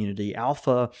pipe community,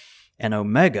 Alpha and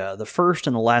Omega, the first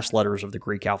and the last letters of the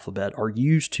Greek alphabet, are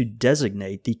used to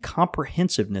designate the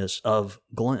comprehensiveness of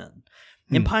Glenn,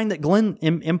 implying that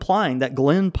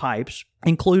Glenn pipes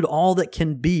include all that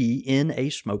can be in a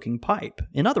smoking pipe.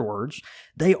 In other words,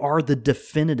 they are the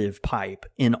definitive pipe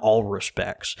in all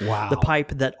respects. Wow. The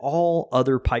pipe that all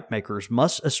other pipe makers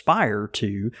must aspire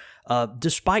to,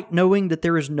 despite knowing that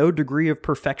there is no degree of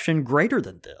perfection greater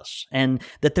than this, and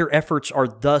that their efforts are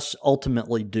thus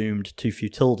ultimately doomed to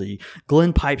futility.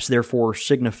 Glenn pipes therefore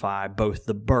signify both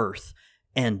the birth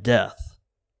and death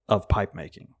of pipe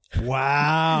making.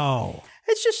 Wow.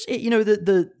 It's just,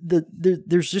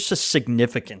 there's just a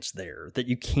significance there that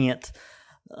you can't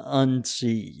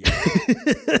unsee.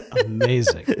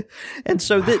 Amazing. And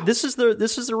so this is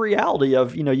the reality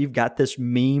of, you've got this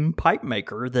meme pipe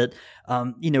maker that,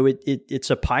 it's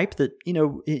a pipe that,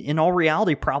 in all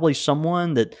reality, probably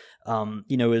someone that,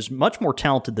 is much more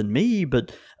talented than me,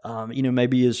 but,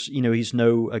 maybe is, he's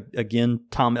again,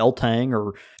 Tom Eltang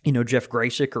or, Jeff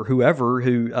Grasick or whoever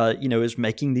who, is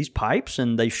making these pipes,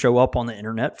 and they show up on the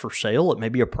internet for sale at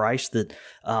maybe a price that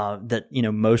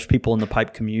most people in the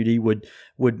pipe community would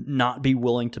not be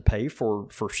willing to pay for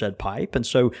said pipe. And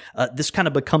so, this kind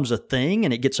of becomes a thing,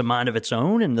 and it gets a mind of its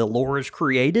own, and the lore is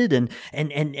created, and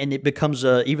it becomes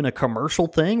even a commercial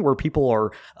thing where people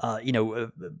are,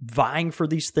 vying for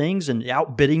these things and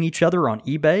outbidding each other on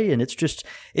eBay. And it's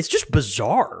just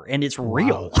bizarre, and it's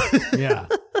real. Wow. Yeah.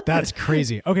 That's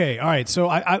crazy. Okay. All right. So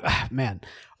man.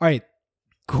 All right.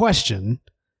 Question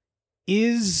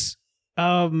is,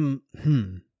 how do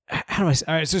I say?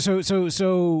 All right.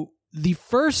 So the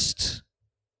first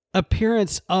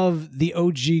appearance of the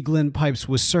OG Glenn pipes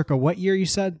was circa what year, you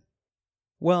said?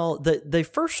 Well, they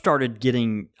first started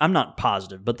getting, I'm not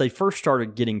positive, but they first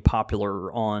started getting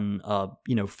popular on,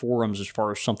 forums as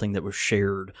far as something that was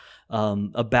shared,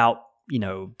 about,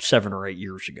 7 or 8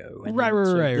 years ago. And right.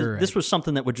 This was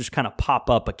something that would just kind of pop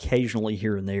up occasionally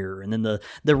here and there. And then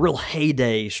the real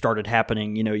heyday started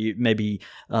happening, maybe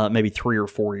 3 or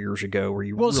 4 years ago where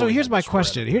you. Well, really so here's my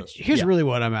question. Here's really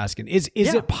what I'm asking. Is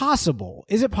it possible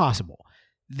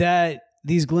that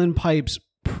these Glenn pipes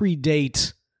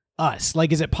predate us?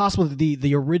 Like, is it possible that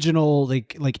the original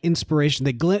like inspiration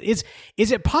that Glenn is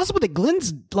it possible that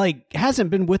Glenn's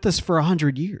hasn't been with us for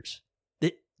 100 years?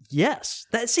 Yes.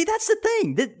 That's the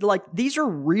thing. That these are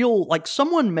real,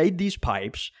 someone made these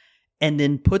pipes and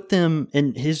then put them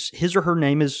in his or her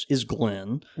name is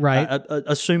Glenn. Right.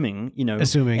 Assuming,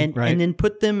 right. And then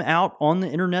put them out on the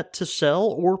internet to sell,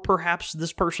 or perhaps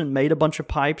this person made a bunch of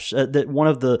pipes that one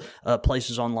of the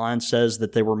places online says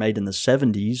that they were made in the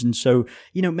 70s. And so,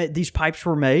 these pipes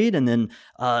were made, and then,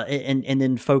 and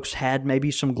then folks had maybe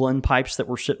some Glenn pipes that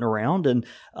were sitting around, and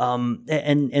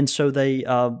so they,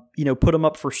 put them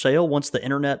up for sale once the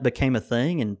internet became a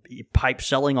thing and pipe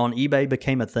selling on eBay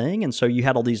became a thing. And so you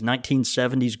had all these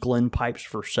 1970s Glenn pipes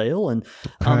for sale. And,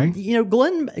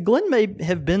 Glenn may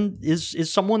have been,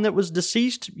 is someone that was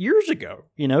deceased years ago.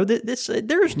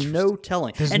 There's no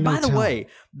telling.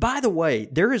 By the way,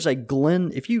 there is a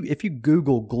Glenn, if you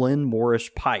Google Glenn Morris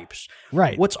pipes,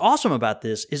 right. What's awesome about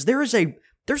this is there's a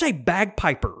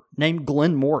bagpiper named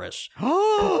Glenn Morris.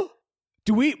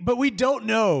 But we don't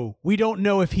know. We don't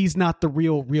know if he's not the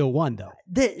real one, though.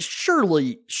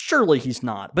 Surely he's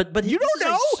not. But you don't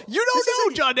know. You don't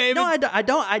know, John David. No, I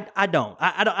don't. I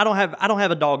don't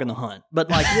have a dog in the hunt. But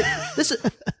this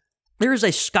is. There is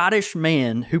a Scottish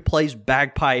man who plays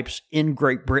bagpipes in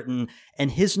Great Britain,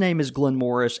 and his name is Glenn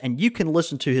Morris, and you can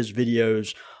listen to his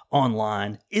videos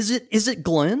online. Is it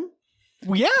Glenn?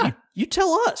 Well, yeah. You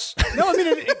tell us. No, I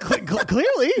mean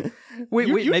clearly.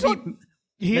 Maybe.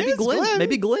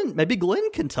 Maybe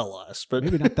Glenn can tell us, but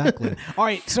maybe not that Glenn. All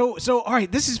right, so all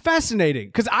right, this is fascinating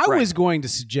because I was going to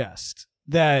suggest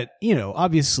that,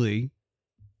 obviously,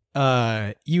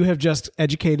 you have just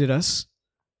educated us,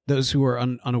 those who are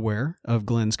unaware of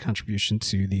Glenn's contribution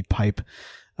to the pipe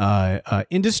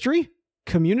industry,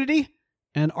 community,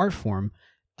 and art form.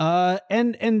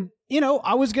 And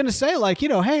I was going to say,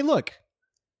 hey, look,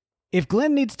 if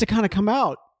Glenn needs to kind of come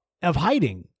out of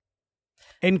hiding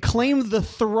and claim the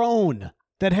throne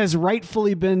that has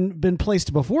rightfully been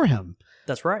placed before him.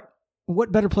 That's right.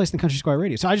 What better place than Country Squire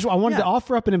Radio? So I wanted to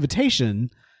offer up an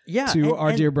invitation to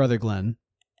our dear brother Glenn.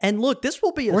 And look, this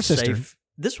will be a safe.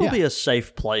 This will be a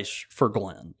safe place for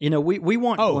Glenn. We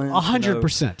want Glenn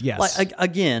 100%. Yes.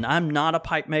 Again, I'm not a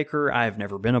pipe maker. I have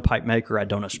never been a pipe maker. I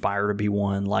don't aspire to be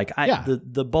one.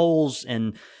 The bowls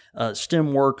and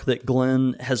stem work that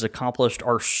Glenn has accomplished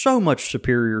are so much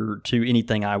superior to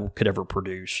anything I could ever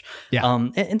produce. Yeah.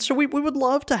 And so we would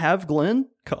love to have Glenn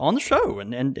on the show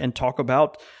and talk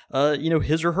about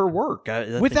his or her work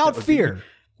without fear.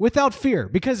 Without fear,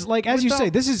 because as you say,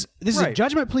 this is a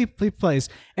judgment place,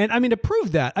 and I mean to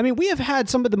prove that, we have had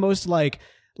some of the most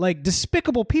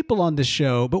despicable people on this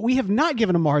show, but we have not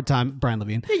given them a hard time. Brian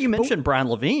Levine. Yeah, you mentioned Brian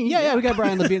Levine. Yeah, we got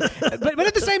Brian Levine. but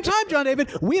at the same time, John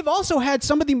David, we have also had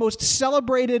some of the most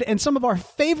celebrated and some of our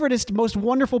favoriteest, most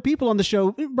wonderful people on the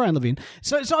show, Brian Levine.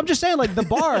 So I'm just saying, the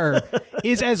bar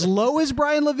is as low as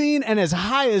Brian Levine and as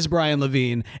high as Brian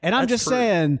Levine, and I'm just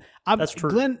saying, that's true.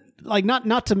 Glenn.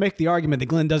 Not to make the argument that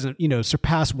Glenn doesn't,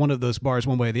 surpass one of those bars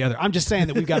one way or the other. I'm just saying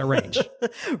that we've got a range.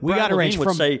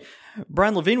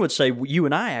 Brian Levine would say you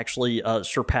and I actually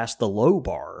surpassed the low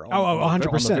bar.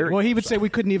 100%. Well, he would say we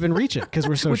couldn't even reach it because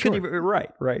we're so short.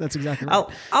 Right. That's exactly right.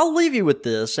 I'll leave you with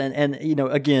this, and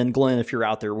again, Glenn, if you're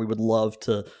out there, we would love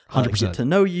to 100%. Get to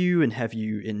know you and have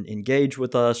you engage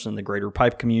with us in the greater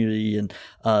pipe community, and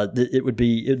it would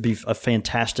be a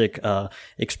fantastic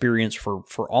experience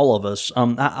for all of us.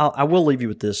 I will leave you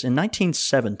with this. In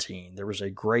 1917, there was a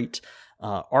great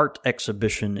art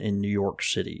exhibition in New York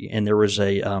City, and there was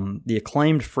the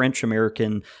acclaimed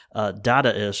French-American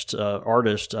Dadaist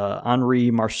artist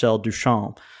Henri Marcel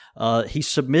Duchamp. He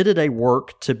submitted a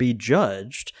work to be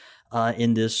judged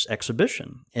in this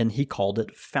exhibition, and he called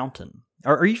it Fountain.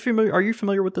 Are you familiar? Are you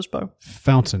familiar with this, Bo?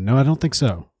 Fountain? No, I don't think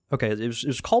so. Okay, it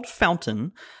was called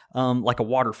Fountain, like a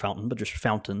water fountain, but just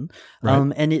fountain.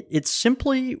 Right. And it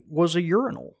simply was a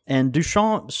urinal. And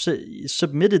Duchamp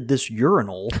submitted this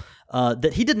urinal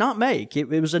that he did not make. It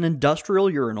was an industrial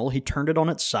urinal. He turned it on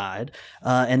its side,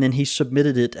 and then he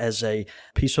submitted it as a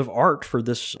piece of art for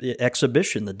this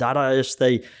exhibition. The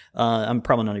Dadaists, I'm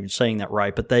probably not even saying that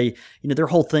right, but their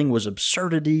whole thing was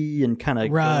absurdity and kind of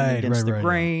going against the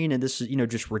grain, and this is,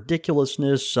 just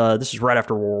ridiculousness. This is right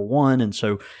after World War I, and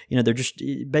so, they're just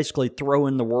basically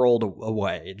throwing the world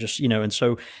away. And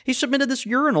so he submitted this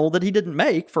urinal that he didn't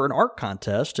make for an art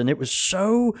contest, and it was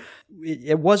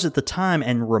at the time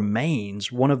and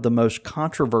remains one of the most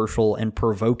controversial and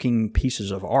provoking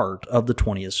pieces of art of the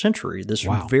 20th century. This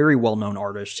very well-known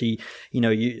artist. You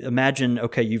imagine,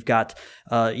 okay, you've got,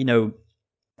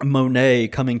 Monet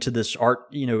coming to this art,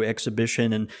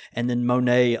 exhibition, and then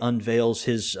Monet unveils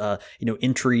his,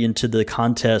 entry into the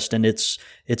contest, and it's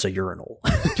a urinal.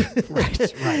 Right.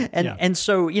 And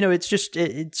so, it's just,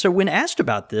 so when asked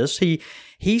about this,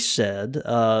 he said,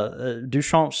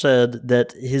 Duchamp said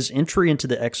that his entry into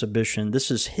the exhibition,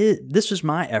 this is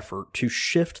my effort to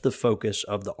shift the focus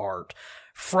of the art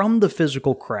from the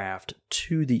physical craft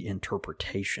to the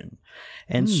interpretation.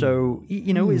 And so,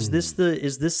 is this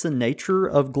the nature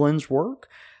of Glenn's work?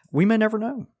 We may never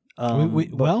know. But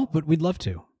we'd love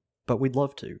to.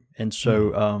 And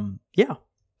so,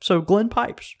 So Glenn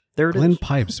Pipes. There it is. Glenn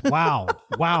Pipes. Wow.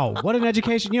 What an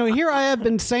education. Here I have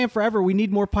been saying forever we need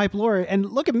more pipe lore. And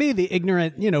look at me, the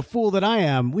ignorant, fool that I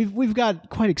am. We've got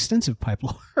quite extensive pipe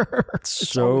lore.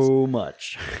 So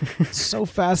much. So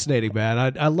fascinating,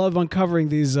 man. I love uncovering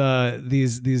these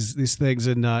things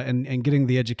and getting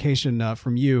the education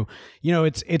from you.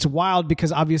 It's wild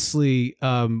because obviously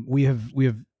we have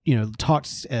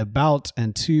talked about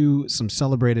and to some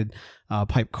celebrated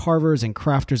pipe carvers and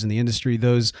crafters in the industry,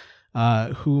 those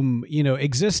whom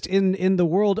exist in the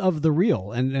world of the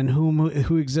real, and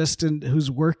who exist and whose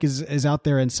work is out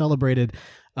there and celebrated.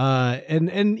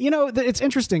 It's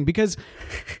interesting because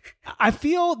I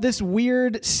feel this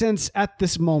weird sense at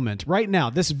this moment, right now,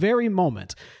 this very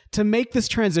moment, to make this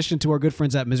transition to our good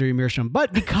friends at Misery Meerschaum.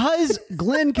 But because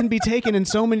Glenn can be taken in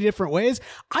so many different ways,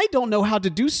 I don't know how to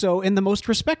do so in the most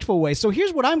respectful way. So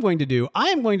here's what I'm going to do. I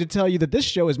am going to tell you that this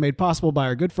show is made possible by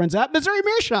our good friends at Misery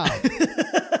Meerschaum.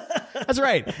 That's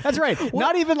right.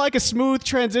 Not even like a smooth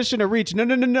transition to reach.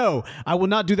 No. I will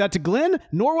not do that to Glenn,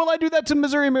 nor will I do that to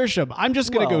Missouri Meerschaum. I'm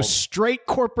just going to go straight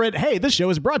corporate. Hey, this show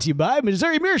is brought to you by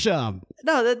Missouri Meerschaum.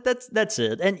 No, that's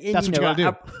it. And that's what you got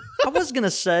to do. I was gonna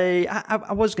say.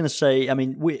 I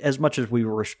mean, we, as much as we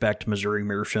respect Missouri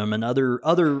Meerschaum and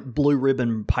other blue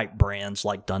ribbon pipe brands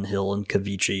like Dunhill and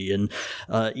Cavici and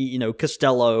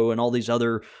Costello and all these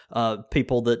other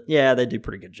people that they do a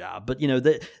pretty good job. But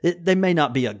they may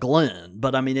not be a Glenn,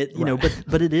 but I mean it.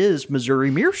 But it is Missouri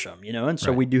Meerschaum. And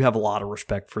so we do have a lot of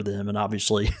respect for them and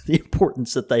obviously the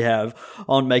importance that they have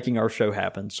on making our show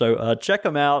happen. So check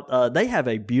them out. They have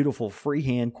a beautiful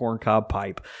freehand corncob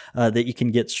pipe that you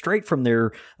can get straight from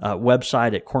their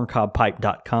website at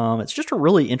corncobpipe.com. It's just a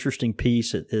really interesting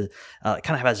piece. It kind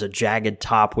of has a jagged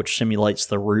top, which simulates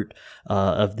the root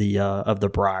of the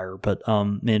briar. But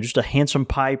just a handsome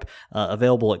pipe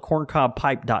available at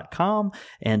corncobpipe.com,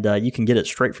 and you can get it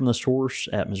straight from the source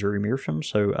at Missouri Meerschaum.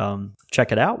 So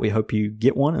check it out. We hope you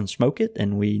get one and smoke it,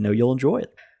 and we know you'll enjoy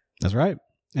it. That's right.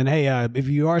 And hey, if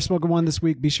you are smoking one this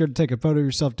week, be sure to take a photo of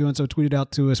yourself doing so. Tweet it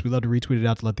out to us. We'd love to retweet it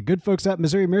out to let the good folks at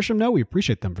Missouri Meerschaum know. We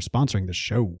appreciate them for sponsoring the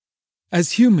show.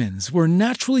 As humans, we're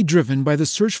naturally driven by the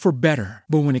search for better.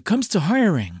 But when it comes to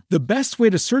hiring, the best way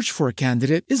to search for a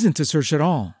candidate isn't to search at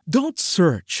all. Don't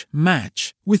search,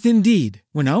 match with Indeed.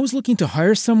 When I was looking to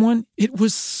hire someone, it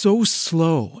was so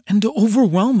slow and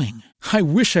overwhelming. I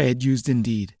wish I had used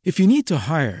Indeed. If you need to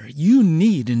hire, you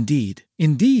need Indeed.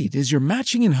 Indeed is your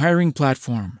matching and hiring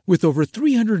platform with over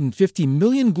 350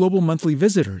 million global monthly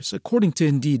visitors, according to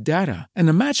Indeed data, and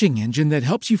a matching engine that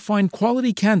helps you find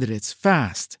quality candidates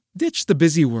fast. Ditch the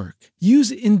busy work.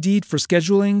 Use Indeed for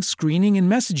scheduling, screening,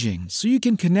 and messaging so you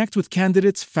can connect with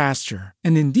candidates faster.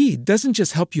 And Indeed doesn't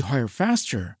just help you hire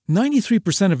faster.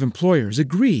 93% of employers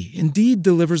agree Indeed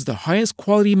delivers the highest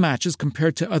quality matches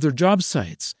compared to other job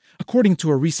sites, according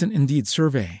to a recent Indeed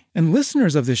survey. And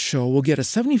listeners of this show will get a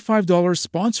 $75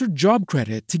 sponsored job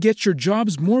credit to get your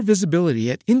jobs more visibility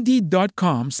at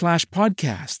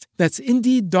Indeed.com/podcast. That's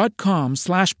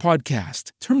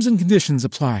Indeed.com/podcast. Terms and conditions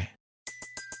apply.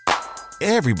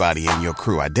 Everybody in your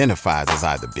crew identifies as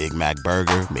either Big Mac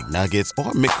Burger, McNuggets,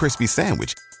 or McCrispy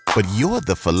Sandwich. But you're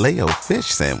the Filet-O-Fish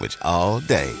Sandwich all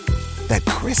day. That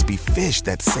crispy fish,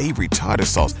 that savory tartar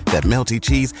sauce, that melty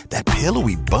cheese, that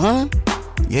pillowy bun.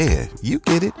 Yeah, you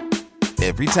get it.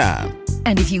 Every time.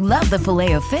 And if you love the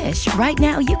Filet-O-Fish, right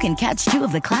now you can catch two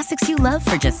of the classics you love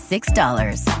for just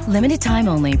 $6. Limited time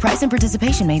only. Price and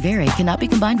participation may vary. Cannot be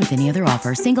combined with any other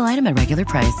offer. Single item at regular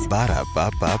price.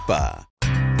 Ba-da-ba-ba-ba.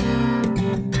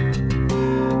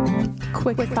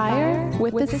 Quick Fire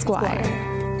with the Squire.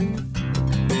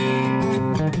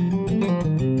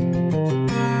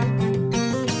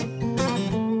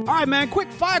 All right, man.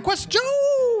 Quick fire questions.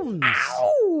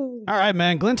 Ow! All right,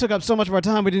 man. Glenn took up so much of our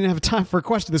time, we didn't have time for a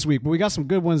question this week, but we got some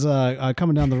good ones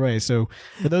coming down the way. So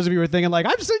for those of you who are thinking, like,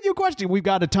 I'm just sending you a question, we've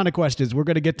got a ton of questions. We're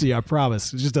going to get to you, I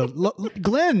promise. It's just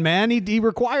Glenn, man, he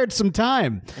required some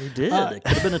time. He did. It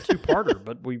could have been a two-parter,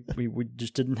 but we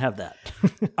just didn't have that.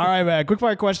 All right, man. Quick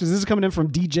fire questions. This is coming in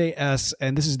from DJS,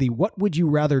 and this is the What Would You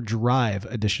Rather Drive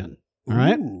edition. All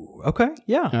right? Ooh, okay.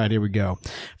 Yeah. All right, here we go.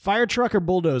 Fire truck or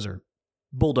bulldozer?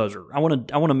 Bulldozer. I want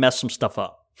to mess some stuff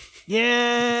up.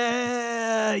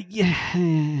 Yeah.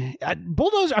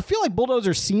 Bulldozer. I feel like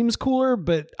bulldozer seems cooler,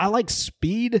 but I like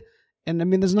speed. And I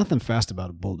mean, there's nothing fast about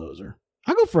a bulldozer.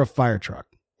 I'll go for a fire truck.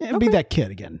 Yeah, be that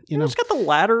kid again. You know, it's got the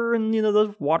ladder and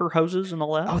those water hoses and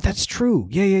all that. Oh, that's true.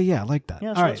 Yeah. I like that.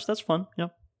 Yeah, so that's fun. Yeah.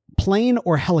 Plane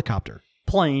or helicopter?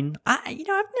 Plane. I've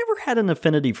never had an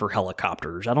affinity for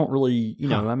helicopters. I don't really,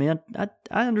 I mean, I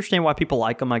understand why people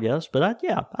like them, I guess, but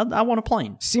I want a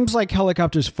plane. Seems like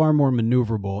helicopters far more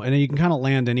maneuverable, and you can kind of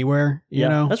land anywhere. You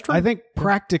know, that's true. I think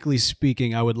practically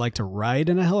speaking, I would like to ride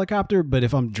in a helicopter, but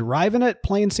if I'm driving it,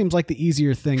 plane seems like the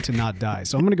easier thing to not die.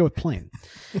 So I'm going to go with plane.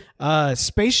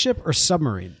 Spaceship or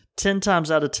submarine? 10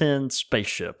 times out of 10,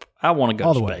 spaceship. I want to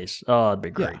go to space. Oh, it'd be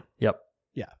great. Yeah. Yep.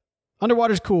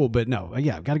 Underwater's cool, but no.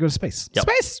 I've got to go to space. Yep.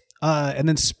 Space! And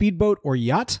then speedboat or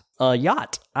yacht?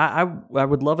 Yacht. I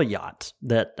would love a yacht.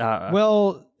 That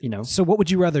So what would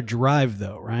you rather drive,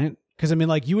 though, right? Because, I mean,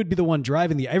 like, you would be the one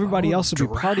driving everybody else would be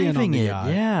partying on the yacht.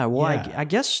 Yeah, well, yeah. I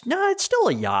guess, no, it's still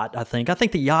a yacht, I think. I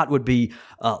think the yacht would be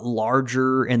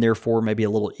larger and therefore maybe a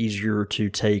little easier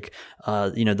to take,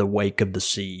 the wake of the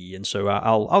sea. And so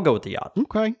I'll go with the yacht.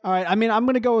 Okay. All right. I mean, I'm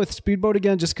going to go with speedboat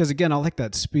again just because, again, I like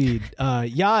that speed.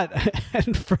 Yacht,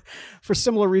 and for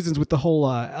similar reasons with the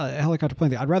whole helicopter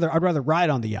plane thing, I'd rather ride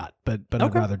on the yacht. but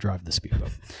I'd rather drive the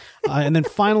speedboat. And then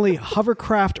finally,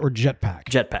 hovercraft or jetpack?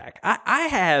 Jetpack. I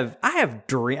have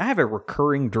a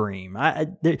recurring dream. I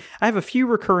have a few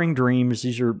recurring dreams.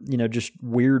 These are, just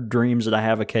weird dreams that I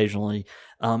have occasionally.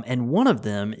 And one of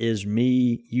them is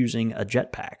me using a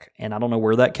jetpack. And I don't know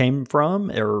where that came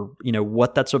from or,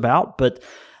 what that's about, but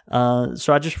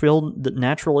so I just feel that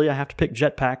naturally I have to pick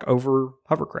jetpack over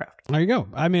hovercraft. There you go.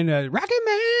 I mean, Rocket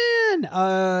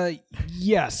Man.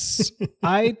 Yes,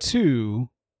 I too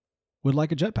would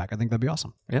like a jetpack. I think that'd be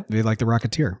awesome. Yeah, be like The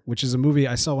Rocketeer, which is a movie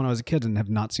I saw when I was a kid and have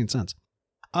not seen since.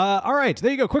 All right,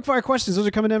 there you go. Quickfire questions. Those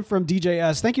are coming in from DJ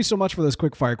S. Thank you so much for those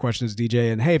quickfire questions,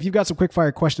 DJ. And hey, if you've got some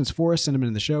quickfire questions for us, send them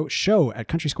in the show at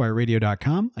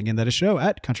countrysquireradio.com. Again, that is show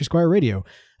at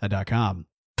countrysquireradio.com.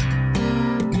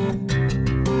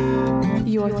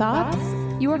 Your thoughts,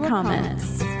 your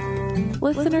comments,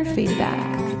 listener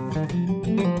feedback.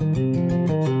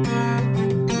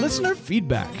 Listener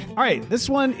feedback. All right, this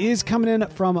one is coming in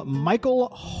from Michael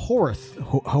Haworth.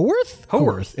 Haworth?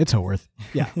 Haworth. It's Haworth.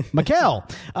 Yeah. Mikhail.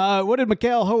 What did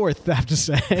Mikhail Haworth have to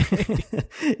say?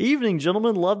 Evening,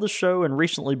 gentlemen. Love the show and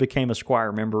recently became a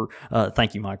Squire member.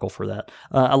 Thank you, Michael, for that.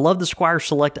 I love the Squire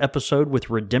Select episode with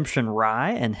Redemption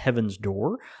Rye and Heaven's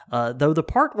Door. Though the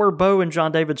part where Bo and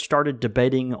John David started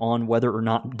debating on whether or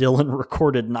not Dylan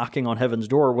recorded Knocking on Heaven's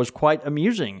Door was quite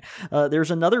amusing.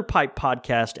 There's another pipe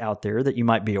podcast out there that you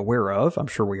might be aware of. I'm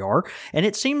sure we are. And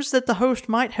it seems that the host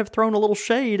might have thrown a little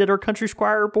shade at our Country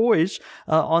Squire boys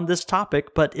on this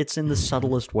topic, but it's in the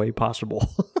subtlest way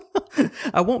possible.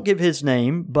 I won't give his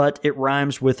name, but it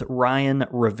rhymes with Ryan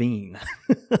Ravine.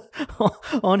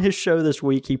 On his show this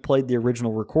week, he played the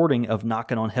original recording of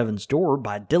Knocking on Heaven's Door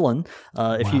by Dylan.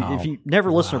 If you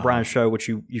never listen to Brian's show, which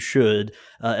you should,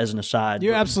 as an aside.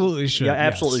 You absolutely should. Yeah,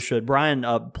 absolutely should. Brian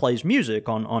plays music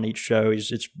on each show.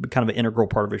 It's kind of an integral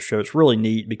part of his show. It's really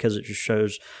neat because it just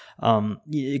shows,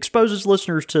 exposes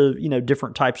listeners to,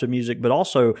 different types of music, but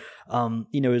also,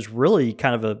 is really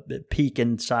kind of a peek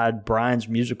inside Brian's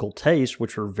musical tastes,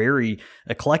 which are very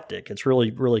eclectic. It's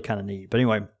really, really kind of neat. But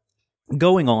anyway,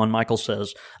 going on, Michael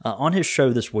says, on his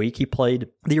show this week, he played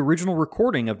the original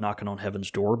recording of Knocking on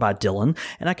Heaven's Door by Dylan,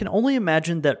 and I can only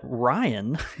imagine that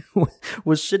Ryan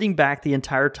was sitting back the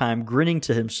entire time grinning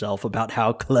to himself about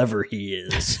how clever he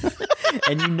is.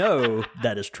 And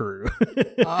that is true.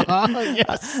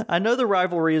 Yes. I know the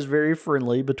rivalry is very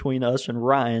friendly between us and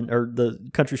Ryan, or the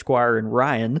Country Squire and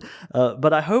Ryan,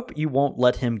 but I hope you won't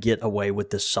let him get away with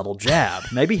this subtle jab.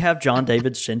 Maybe have John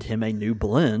David send him a new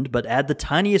blend, but add the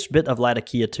tiniest bit of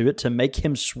Latakia to it to make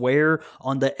him swear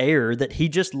on the air that he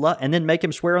just and then make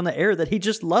him swear on the air that he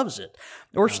just loves it.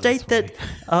 Or state that,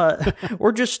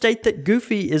 or just state that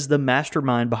Goofy is the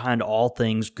mastermind behind all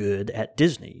things good at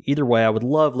Disney. Either way, I would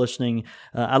love listening.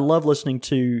 I love listening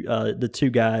to the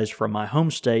two guys from my home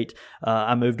state.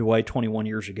 I moved away 21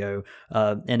 years ago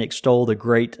and extol the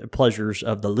great pleasures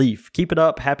of the Leaf. Keep it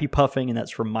up. Happy puffing. And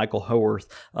that's from Michael Haworth.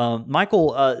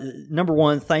 Michael, number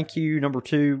one, thank you. Number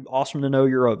two, awesome to know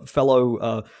you're a fellow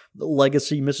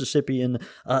legacy Mississippian.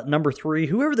 Number three,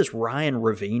 whoever this Ryan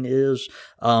Ravine is,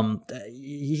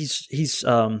 he's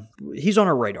on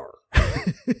our radar.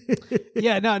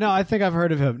 Yeah, no, I think I've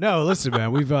heard of him. No, listen,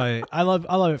 man, I love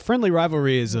it. Friendly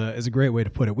rivalry is a great way to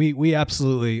put it. We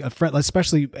absolutely,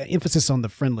 especially emphasis on the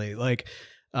friendly, like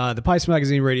the Pipes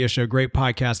Magazine radio show, great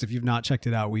podcast. If you've not checked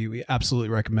it out, we absolutely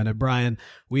recommend it. Brian,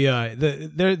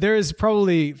 there is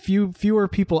probably fewer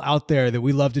people out there that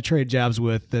we love to trade jabs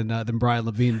with than Brian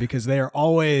Levine, because they are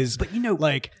always, but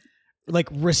like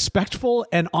respectful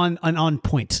and on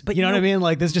point. But you know what I mean?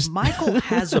 Like this just Michael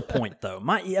has a point though.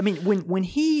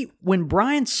 When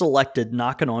Brian selected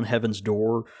Knocking on Heaven's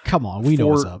Door, come on, we know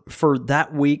what's up for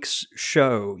that week's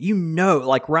show.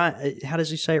 Like Ryan, how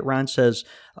does he say it? Ryan says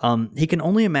he can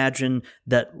only imagine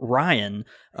that Ryan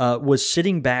was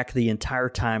sitting back the entire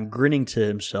time grinning to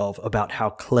himself about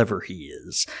how clever he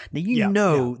is.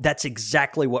 Now that's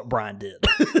exactly what Brian did.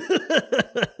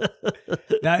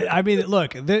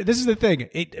 Look, this is the thing.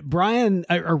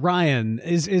 Ryan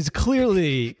is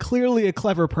clearly a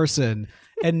clever person,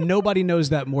 and nobody knows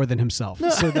that more than himself.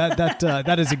 So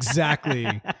that is exactly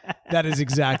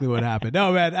what happened.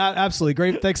 No, man, absolutely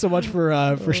great. Thanks so much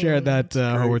for sharing that,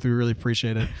 Haworth. We really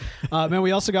appreciate it. Man,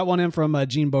 we also got one in from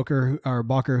Gene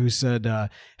Balker, who said,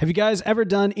 "Have you guys ever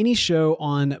done any show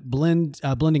on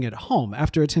blending at home?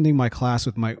 After attending my class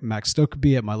with Max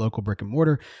Stokeby at my local brick and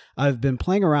mortar, I've been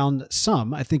playing around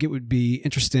some. I think it would be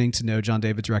interesting to know John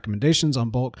David's recommendations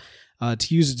on bulk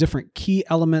to use different key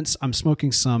elements. I'm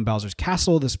smoking some Bowser's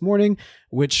Castle this morning,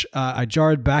 which I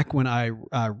jarred back when I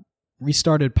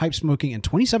restarted pipe smoking in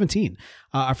 2017.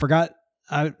 I forgot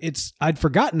I'd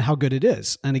forgotten how good it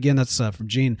is. And again, that's from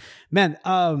Gene. Man,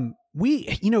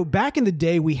 we, back in the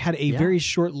day, we had a very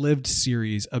short-lived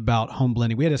series about home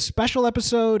blending. We had a special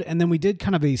episode, and then we did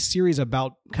kind of a series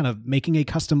about kind of making a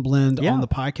custom blend on the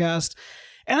podcast.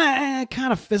 And I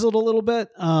kind of fizzled a little bit.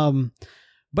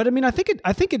 But I mean, I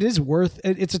think it is worth.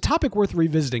 It's a topic worth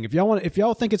revisiting. If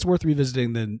y'all think it's worth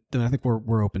revisiting, then I think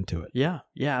we're open to it. Yeah,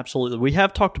 absolutely. We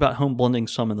have talked about home blending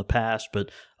some in the past, but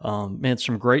man,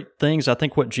 some great things. I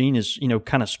think what Gene is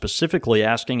kind of specifically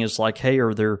asking is like, hey,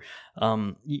 are there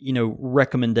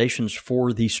recommendations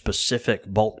for the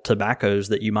specific bulk tobaccos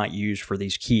that you might use for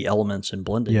these key elements in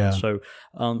blending? Yeah. So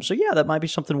yeah, that might be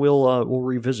something we'll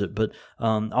revisit. But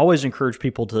I always encourage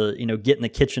people to get in the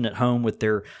kitchen at home with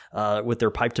their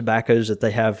pipe tobaccos that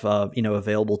they have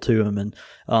available to them, and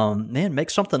man, make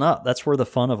something up. That's where the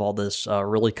fun of all this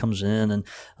really comes in. And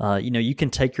you can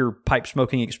take your pipe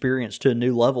smoking experience to a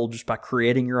new level just by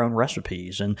creating your own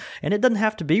recipes, and it doesn't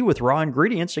have to be with raw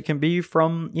ingredients. It can be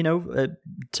from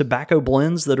tobacco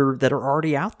blends that are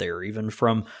already out there, even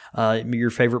from your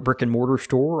favorite brick and mortar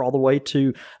store all the way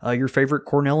to your favorite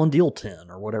Cornell and Deal tin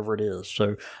or whatever it is.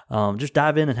 So just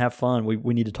dive in and have fun.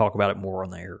 We need to talk about it more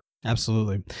on the air.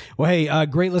 Absolutely. Well, hey,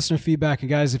 great listener feedback. And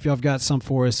guys, if y'all have got some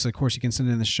for us, of course, you can send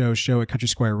it in the show at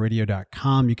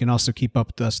countrysquireradio.com. You can also keep up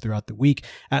with us throughout the week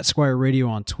at Squire Radio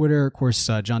on Twitter. Of course,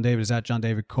 John David is at John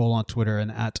David Cole on Twitter,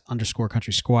 and at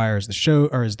 _Country Squire is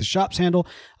the shop's handle.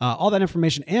 All that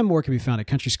information and more can be found at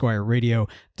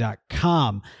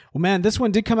countrysquireradio.com. Well, man, this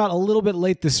one did come out a little bit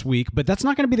late this week, but that's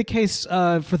not going to be the case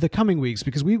for the coming weeks,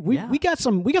 because we got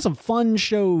some fun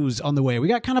shows on the way. We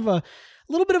got kind of a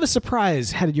little bit of a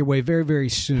surprise headed your way very, very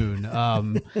soon.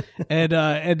 And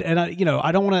I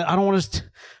don't want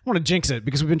to jinx it,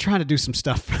 because we've been trying to do some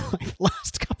stuff for like the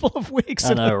last couple of weeks.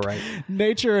 I know, right?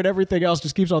 Nature and everything else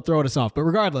just keeps on throwing us off. But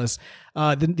regardless,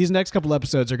 these next couple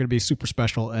episodes are going to be super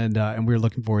special, and we're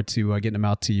looking forward to getting them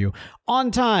out to you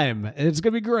on time. It's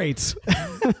going to be great.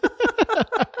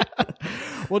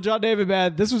 Well, John David,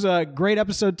 man, this was a great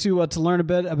episode to learn a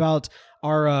bit about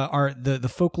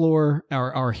the folklore,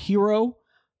 our hero,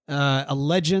 a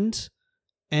legend,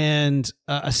 and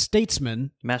a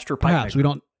statesman. Master pipe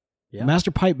maker.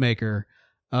 Master pipe maker.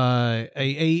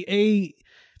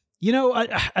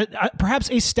 Perhaps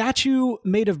a statue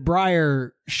made of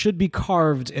briar should be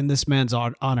carved in this man's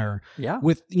honor. Yeah.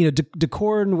 With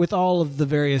decorated with all of the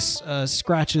various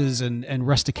scratches and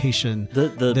rustication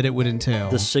that it would entail.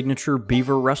 The signature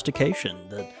beaver rustication.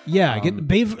 Get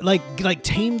beaver, like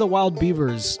tame the wild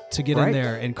beavers to get in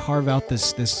there and carve out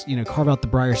carve out the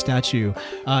briar statue.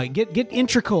 Get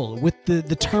integral with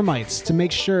the termites to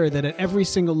make sure that at every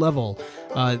single level,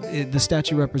 the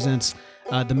statue represents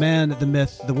the man, the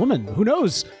myth, the woman, who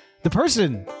knows, the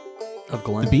person of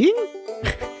Glenn, the being.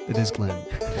 It is Glenn.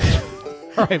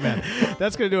 All right, man.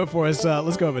 That's going to do it for us.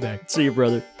 Let's go, Bidet. See you,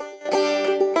 brother.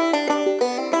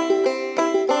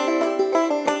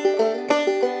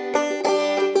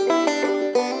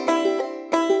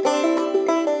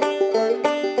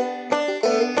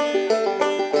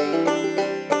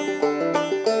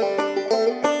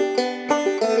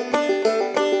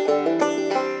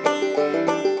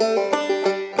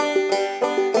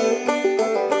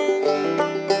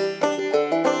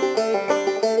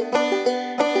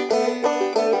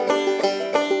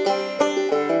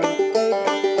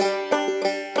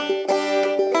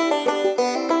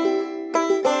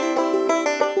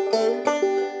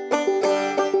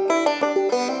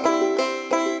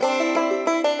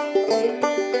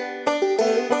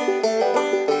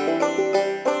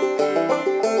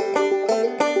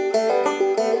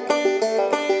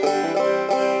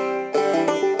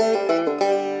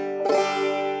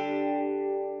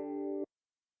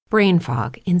 Brain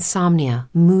fog, insomnia,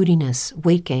 moodiness,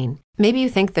 weight gain. Maybe you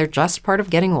think they're just part of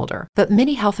getting older, but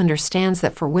MIDI Health understands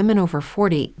that for women over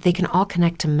 40, they can all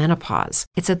connect to menopause.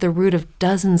 It's at the root of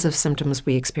dozens of symptoms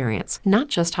we experience, not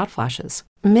just hot flashes.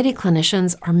 MIDI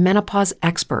clinicians are menopause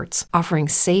experts, offering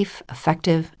safe,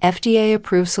 effective,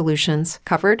 FDA-approved solutions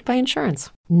covered by insurance.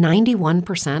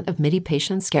 91% of MIDI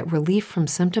patients get relief from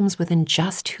symptoms within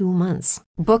just 2 months.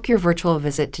 Book your virtual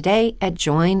visit today at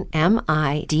joinmidi.com.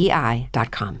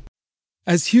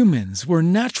 As humans, we're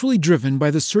naturally driven by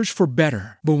the search for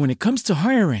better. But when it comes to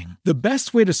hiring, the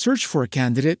best way to search for a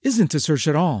candidate isn't to search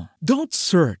at all. Don't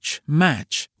search,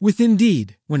 match with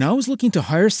Indeed. When I was looking to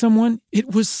hire someone,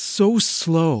 it was so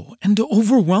slow and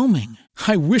overwhelming.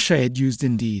 I wish I had used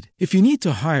Indeed. If you need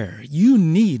to hire, you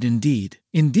need Indeed.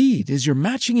 Indeed is your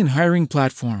matching and hiring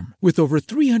platform with over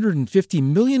 350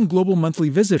 million global monthly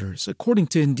visitors, according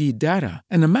to Indeed data,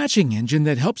 and a matching engine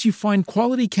that helps you find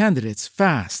quality candidates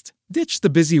fast. Ditch the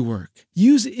busy work.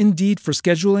 Use Indeed for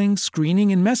scheduling,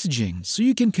 screening, and messaging so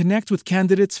you can connect with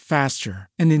candidates faster.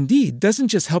 And Indeed doesn't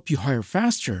just help you hire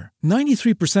faster.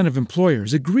 93% of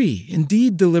employers agree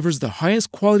Indeed delivers the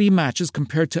highest quality matches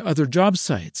compared to other job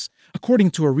sites,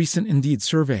 according to a recent Indeed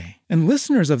survey. And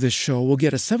listeners of this show will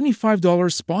get a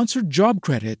 $75 sponsored job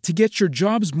credit to get your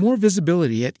jobs more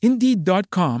visibility at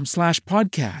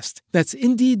Indeed.com/podcast. That's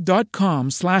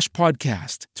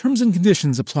Indeed.com/podcast. Terms and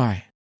conditions apply.